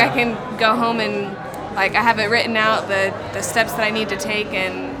 I think I can go home and I have it written out, the steps that I need to take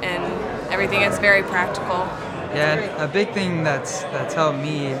and everything. It's very practical. Yeah, a big thing that's helped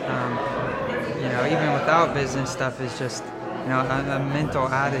me, even without business stuff, is just, a mental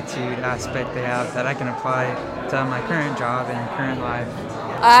attitude aspect they have that I can apply to my current job and current life.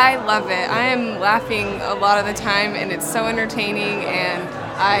 I love it. I am laughing a lot of the time, and it's so entertaining, and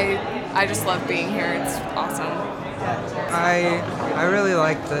I just love being here. It's awesome. I really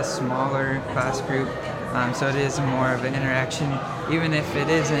like the smaller class group, so it is more of an interaction, even if it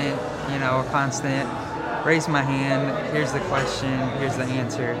isn't, a constant raise my hand, here's the question, here's the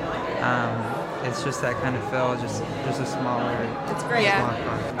answer. It's just that kind of feel, just a smaller. It's great.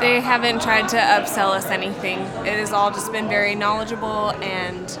 Yeah. They haven't tried to upsell us anything. It has all just been very knowledgeable,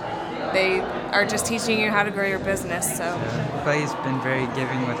 and they are just teaching you how to grow your business. So Clay's been very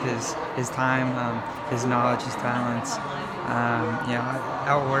giving with his time, his knowledge, his talents.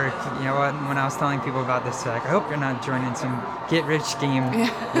 At work, when I was telling people about this, I hope you're not joining some get-rich scheme.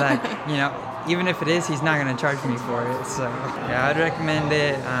 Even if it is, he's not going to charge me for it. So, yeah, I'd recommend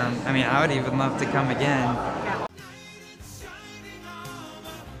it. I would even love to come again.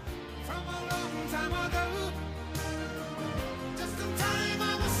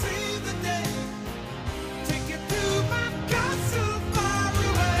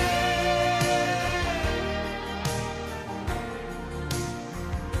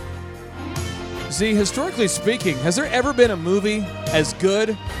 Z, historically speaking, has there ever been a movie as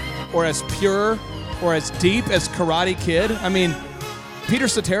good or as pure or as deep as Karate Kid? I mean, Peter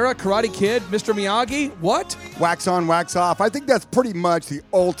Cetera, Karate Kid, Mr. Miyagi, what? Wax on, wax off. I think that's pretty much the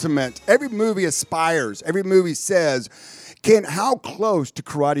ultimate. Every movie aspires. Every movie says, how close to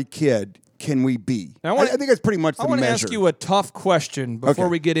Karate Kid can we be? I think that's pretty much the measure. I want to ask you a tough question before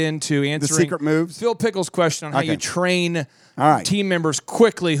we get into answering the secret moves. Phil Pickle's question on how you train team members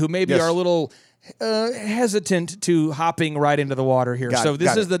quickly who maybe are a little hesitant to hopping right into the water here. So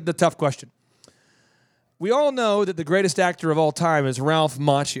this is the tough question. We all know that the greatest actor of all time is Ralph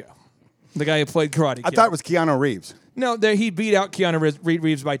Macchio, the guy who played Karate Kid. I thought it was Keanu Reeves. No, he beat out Keanu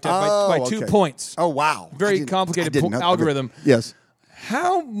Reeves by 2 points. Oh, wow. Very complicated algorithm. Yes.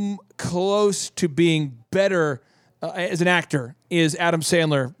 how close to being better as an actor is Adam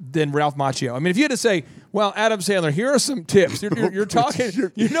Sandler than Ralph Macchio? I mean, if you had to say, well, Adam Sandler, here are some tips. You're talking.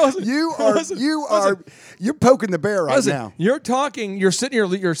 You're poking the bear right now. You're talking. You're sitting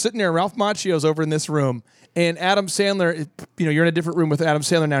here. Ralph Macchio's over in this room, and Adam Sandler. You're in a different room with Adam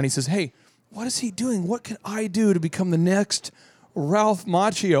Sandler now, and he says, "Hey, what is he doing? What can I do to become the next Ralph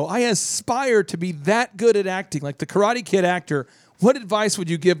Macchio? I aspire to be that good at acting, like the Karate Kid actor." What advice would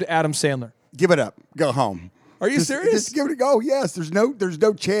you give to Adam Sandler? Give it up. Go home. Are you serious? Just give it a go. Yes, there's no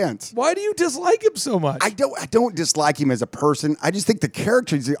chance. Why do you dislike him so much? I don't dislike him as a person. I just think the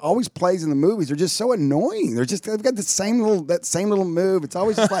characters he always plays in the movies are just so annoying. They've got that same little move. It's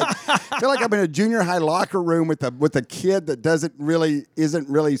always just like I feel like I'm in a junior high locker room with a kid that isn't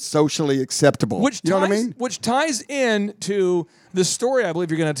really socially acceptable. You know what I mean? Which ties in to the story I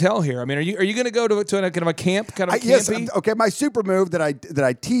believe you're going to tell here. I mean, are you going to go to a kind of a camp, kind of campy? Yes. Okay. My super move that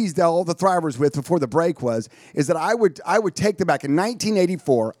I teased all the Thrivers with before the break is that I would take them back. In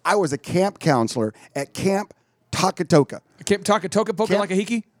 1984, I was a camp counselor at Camp Takatoka. Camp Takatoka,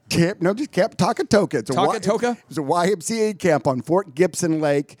 Pokalakahiki? Just Camp Takatoka. It's Takatoka? It's a YMCA camp on Fort Gibson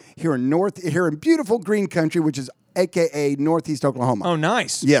Lake here in beautiful green country, which is AKA Northeast Oklahoma. Oh,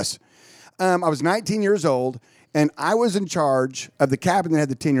 nice. Yes. I was 19 years old, and I was in charge of the cabin that had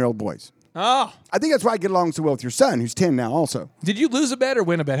the 10-year-old boys. Oh. I think that's why I get along so well with your son, who's 10 now also. Did you lose a bet or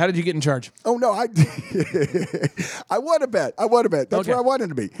win a bet? How did you get in charge? Oh, no. I won a bet. That's where I wanted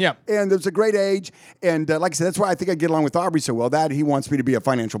to be. Yeah. And there's a great age. And like I said, that's why I think I get along with Aubrey so well. That he wants me to be a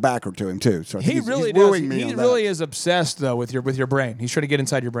financial backer to him, too. So he really does. He really is obsessed, though, with your brain. He's trying to get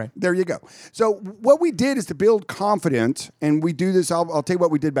inside your brain. There you go. So what we did is to build confidence, and we do this. I'll tell you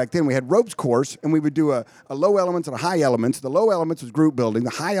what we did back then. We had ropes course, and we would do a low elements and a high elements. The low elements was group building. The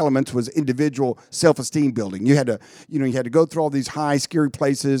high elements was individual self-esteem building. You had to go through all these high, scary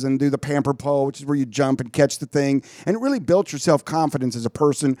places and do the pamper pole, which is where you jump and catch the thing. And it really built your self-confidence as a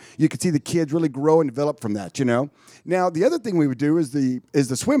person. You could see the kids really grow and develop from that, Now, the other thing we would do is the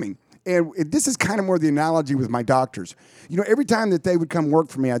swimming. And this is kind of more the analogy with my doctors. Every time that they would come work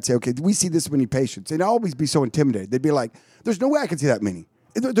for me, I'd say, okay, we see this many patients. They'd always be so intimidated. They'd be like, there's no way I can see that many.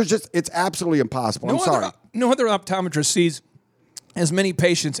 It's absolutely impossible. I'm sorry. No other optometrist sees as many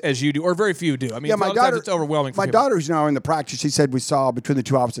patients as you do, or very few do. I mean, my daughter, it's overwhelming. My daughter, who's now in the practice, she said we saw between the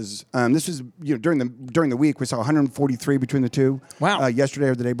two offices. This was during the week we saw 143 between the two. Wow. Yesterday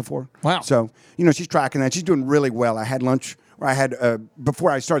or the day before. Wow. So she's tracking that. She's doing really well. I had lunch.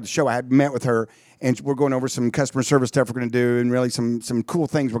 Before I started the show, I had met with her. And we're going over some customer service stuff we're going to do, and really some cool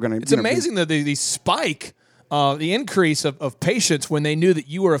things we're going to. It's amazing that the spike. The increase of patients when they knew that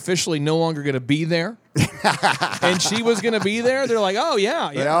you were officially no longer going to be there, and she was going to be there. They're like, "Oh yeah."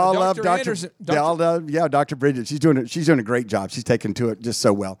 They all love Dr. Anderson. They all love, Dr. Bridget. She's doing a great job. She's taken to it just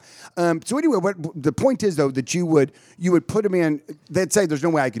so well. So anyway, what the point is though that you would put them in. They'd say, "There's no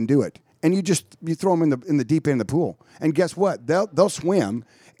way I can do it," and you throw them in the deep end of the pool, and guess what? They'll swim.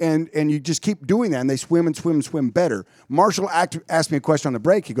 And you just keep doing that, and they swim and swim and swim better. Marshall asked me a question on the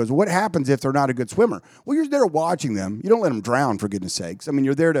break. He goes, what happens if they're not a good swimmer? Well, you're there watching them. You don't let them drown, for goodness sakes. I mean,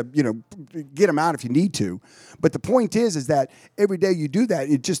 you're there to, get them out if you need to. But the point is that every day you do that,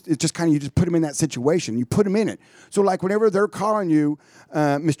 it just kind of, you just put them in that situation. You put them in it. So like whenever they're calling you,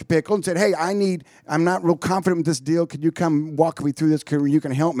 Mr. Pickle, and said, hey, I'm not real confident with this deal. Could you come walk me through this? You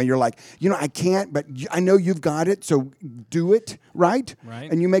can help me. You're like, I can't, but I know you've got it. So do it, right?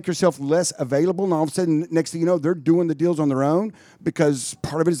 Right. And you make yourself less available, and all of a sudden, next thing you know, they're doing the deals on their own because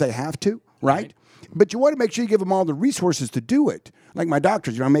part of it is they have to, right? But you want to make sure you give them all the resources to do it. Like my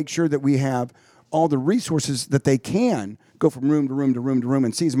doctors, make sure that we have all the resources that they can go from room to room to room to room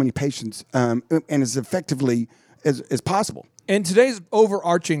and see as many patients and as effectively as possible. And today's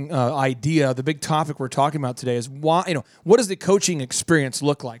overarching idea, the big topic we're talking about today is why, what does the coaching experience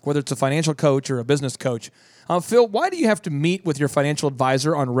look like, whether it's a financial coach or a business coach? Phil, why do you have to meet with your financial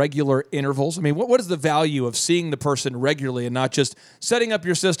advisor on regular intervals? I mean, what is the value of seeing the person regularly and not just setting up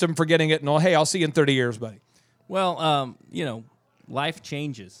your system, forgetting it, and, hey, I'll see you in 30 years, buddy? Well, life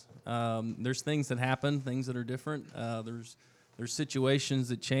changes. There's things that happen, things that are different. There's situations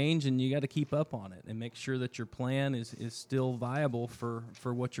that change, and you got to keep up on it and make sure that your plan is still viable for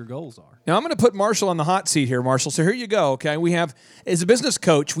what your goals are. Now, I'm going to put Marshall on the hot seat here, Marshall. So here you go, okay? We have, as a business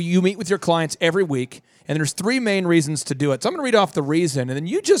coach, you meet with your clients every week, and there's 3 main reasons to do it. So I'm going to read off the reason, and then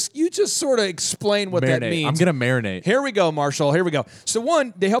you just sort of explain what that means. I'm going to marinate. Here we go, Marshall. Here we go. So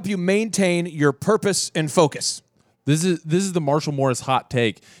 1, they help you maintain your purpose and focus. This is the Marshall Morris hot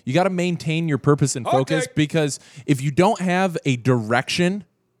take. You got to maintain your purpose and focus because if you don't have a direction,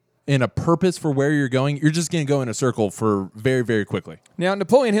 and a purpose for where you're going, you're just going to go in a circle for very, very quickly. Now,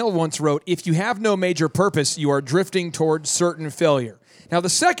 Napoleon Hill once wrote, if you have no major purpose, you are drifting towards certain failure. Now, the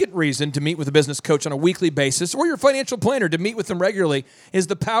second reason to meet with a business coach on a weekly basis, or your financial planner to meet with them regularly, is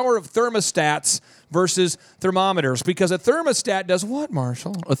the power of thermostats versus thermometers. Because a thermostat does what,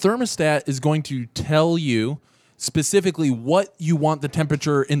 Marshall? A thermostat is going to tell you specifically what you want the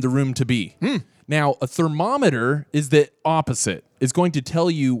temperature in the room to be. Now, a thermometer is the opposite. It's going to tell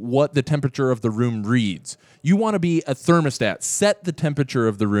you what the temperature of the room reads. You want to be a thermostat. Set the temperature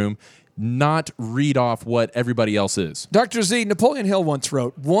of the room, not read off what everybody else is. Dr. Z, Napoleon Hill once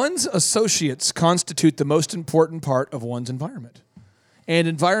wrote, one's associates constitute the most important part of one's environment. And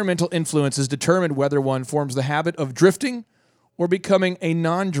environmental influences determine whether one forms the habit of drifting or becoming a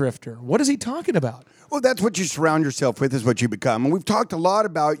non-drifter. What is he talking about? Well, that's what you surround yourself with is what you become. And we've talked a lot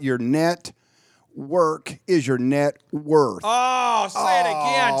about your net work is your net worth. Oh, say it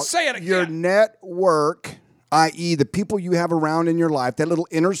again. Say it again. Your net work, i.e. the people you have around in your life, that little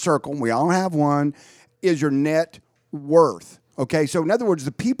inner circle, we all have one, is your net worth. Okay, so in other words,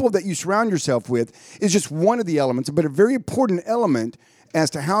 the people that you surround yourself with is just one of the elements, but a very important element as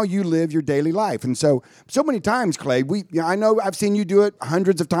to how you live your daily life. And so many times, Clay, I know I've seen you do it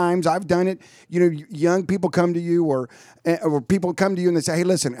hundreds of times. I've done it. You know, young people come to you or people come to you and they say, hey,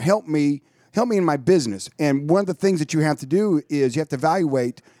 listen, help me in my business. And one of the things that you have to do is you have to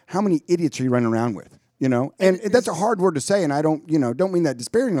evaluate how many idiots are you running around with, you know? And that's a hard word to say, and I don't mean that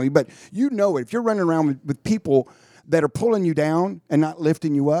disparagingly, but you know it. If you're running around with people that are pulling you down and not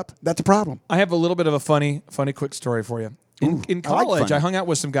lifting you up, that's a problem. I have a little bit of a funny quick story for you. In college, I hung out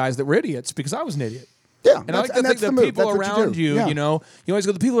with some guys that were idiots because I was an idiot. Yeah, and I like to think the people around you, Yeah. you know, you always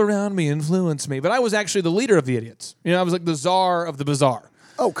go, the people around me influence me. But I was actually the leader of the idiots. You know, I was like the czar of the bizarre.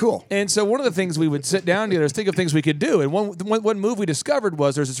 Oh, cool. And so one of the things we would sit down together is think of things we could do. And one move we discovered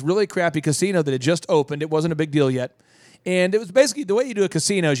was there's this really crappy casino that had just opened. It wasn't a big deal yet. And it was basically the way you do a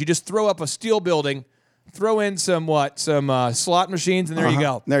casino is you just throw up a steel building, throw in some slot machines, and there you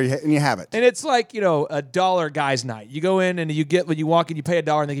go. And you have it. And it's like, you know, $1 guys' night. You go in and when you walk in, you pay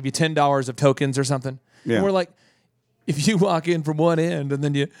 $1 and they give you $10 of tokens or something. Yeah. And we're like, if you walk in from one end and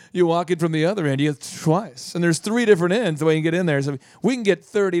then you walk in from the other end, you get twice. And there's 3 different ends the way you get in there. So we can get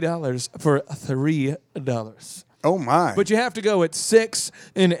 $30 for $3. Oh, my. But you have to go at 6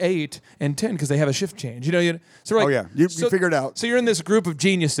 and 8 and 10 because they have a shift change. You know, so we're like, oh, yeah. You figure it out. So you're in this group of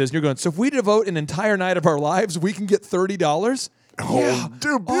geniuses and you're going, so if we devote an entire night of our lives, we can get $30? Oh, yeah,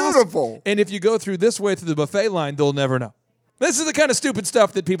 dude, beautiful. Awesome. And if you go through this way through the buffet line, they'll never know. This is the kind of stupid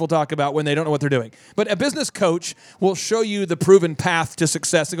stuff that people talk about when they don't know what they're doing. But a business coach will show you the proven path to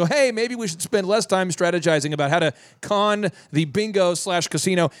success and go, hey, maybe we should spend less time strategizing about how to con the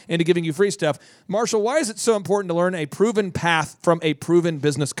bingo/casino into giving you free stuff. Marshall, why is it so important to learn a proven path from a proven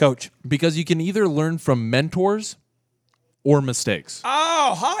business coach? Because you can either learn from mentors or mistakes.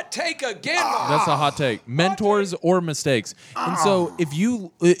 Oh, hot take again. That's a hot take. Mentors or mistakes. And so if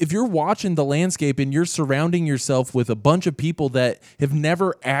you're watching the landscape and you're surrounding yourself with a bunch of people that have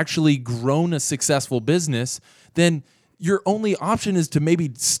never actually grown a successful business, then your only option is to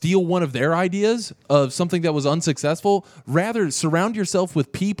maybe steal one of their ideas of something that was unsuccessful. Rather, surround yourself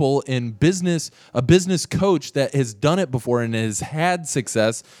with people in business, a business coach that has done it before and has had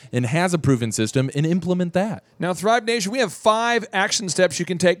success and has a proven system, and implement that. Now, Thrive Nation, we have 5 action steps you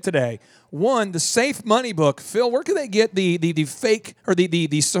can take today. 1, the Safe Money book. Phil, where can they get the fake or the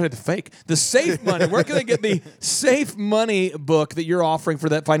Safe Money? Where can they get the Safe Money book that you're offering for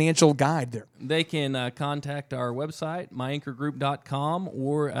that financial guide there? They can contact our website, myanchorgroup.com,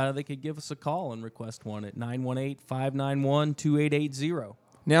 or they could give us a call and request one at 918-591-2880.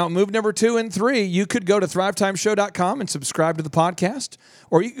 Now, move number 2 and 3, you could go to thrivetimeshow.com and subscribe to the podcast,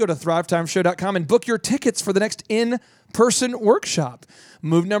 or you could go to thrivetimeshow.com and book your tickets for the next in-person workshop.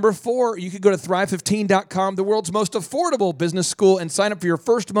 Move number 4, you could go to thrive15.com, the world's most affordable business school, and sign up for your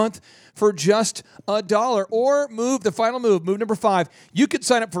first month for just $1. Or move number 5, you could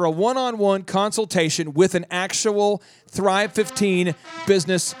sign up for a one-on-one consultation with an actual Thrive 15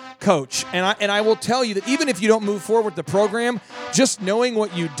 business coach. And I will tell you that even if you don't move forward with the program, just knowing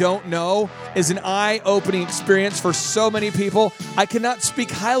what you don't know is an eye-opening experience for so many people. I cannot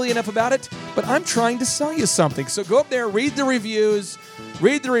speak highly enough about it, but I'm trying to sell you something. So go up there, read the reviews.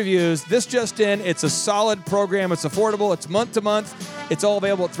 This just in. It's a solid program. It's affordable. It's month to month. It's all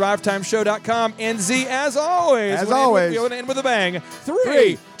available at thrivetimeshow.com. And Z, as always, we want to end with a bang.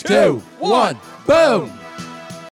 3, 2, 1, boom.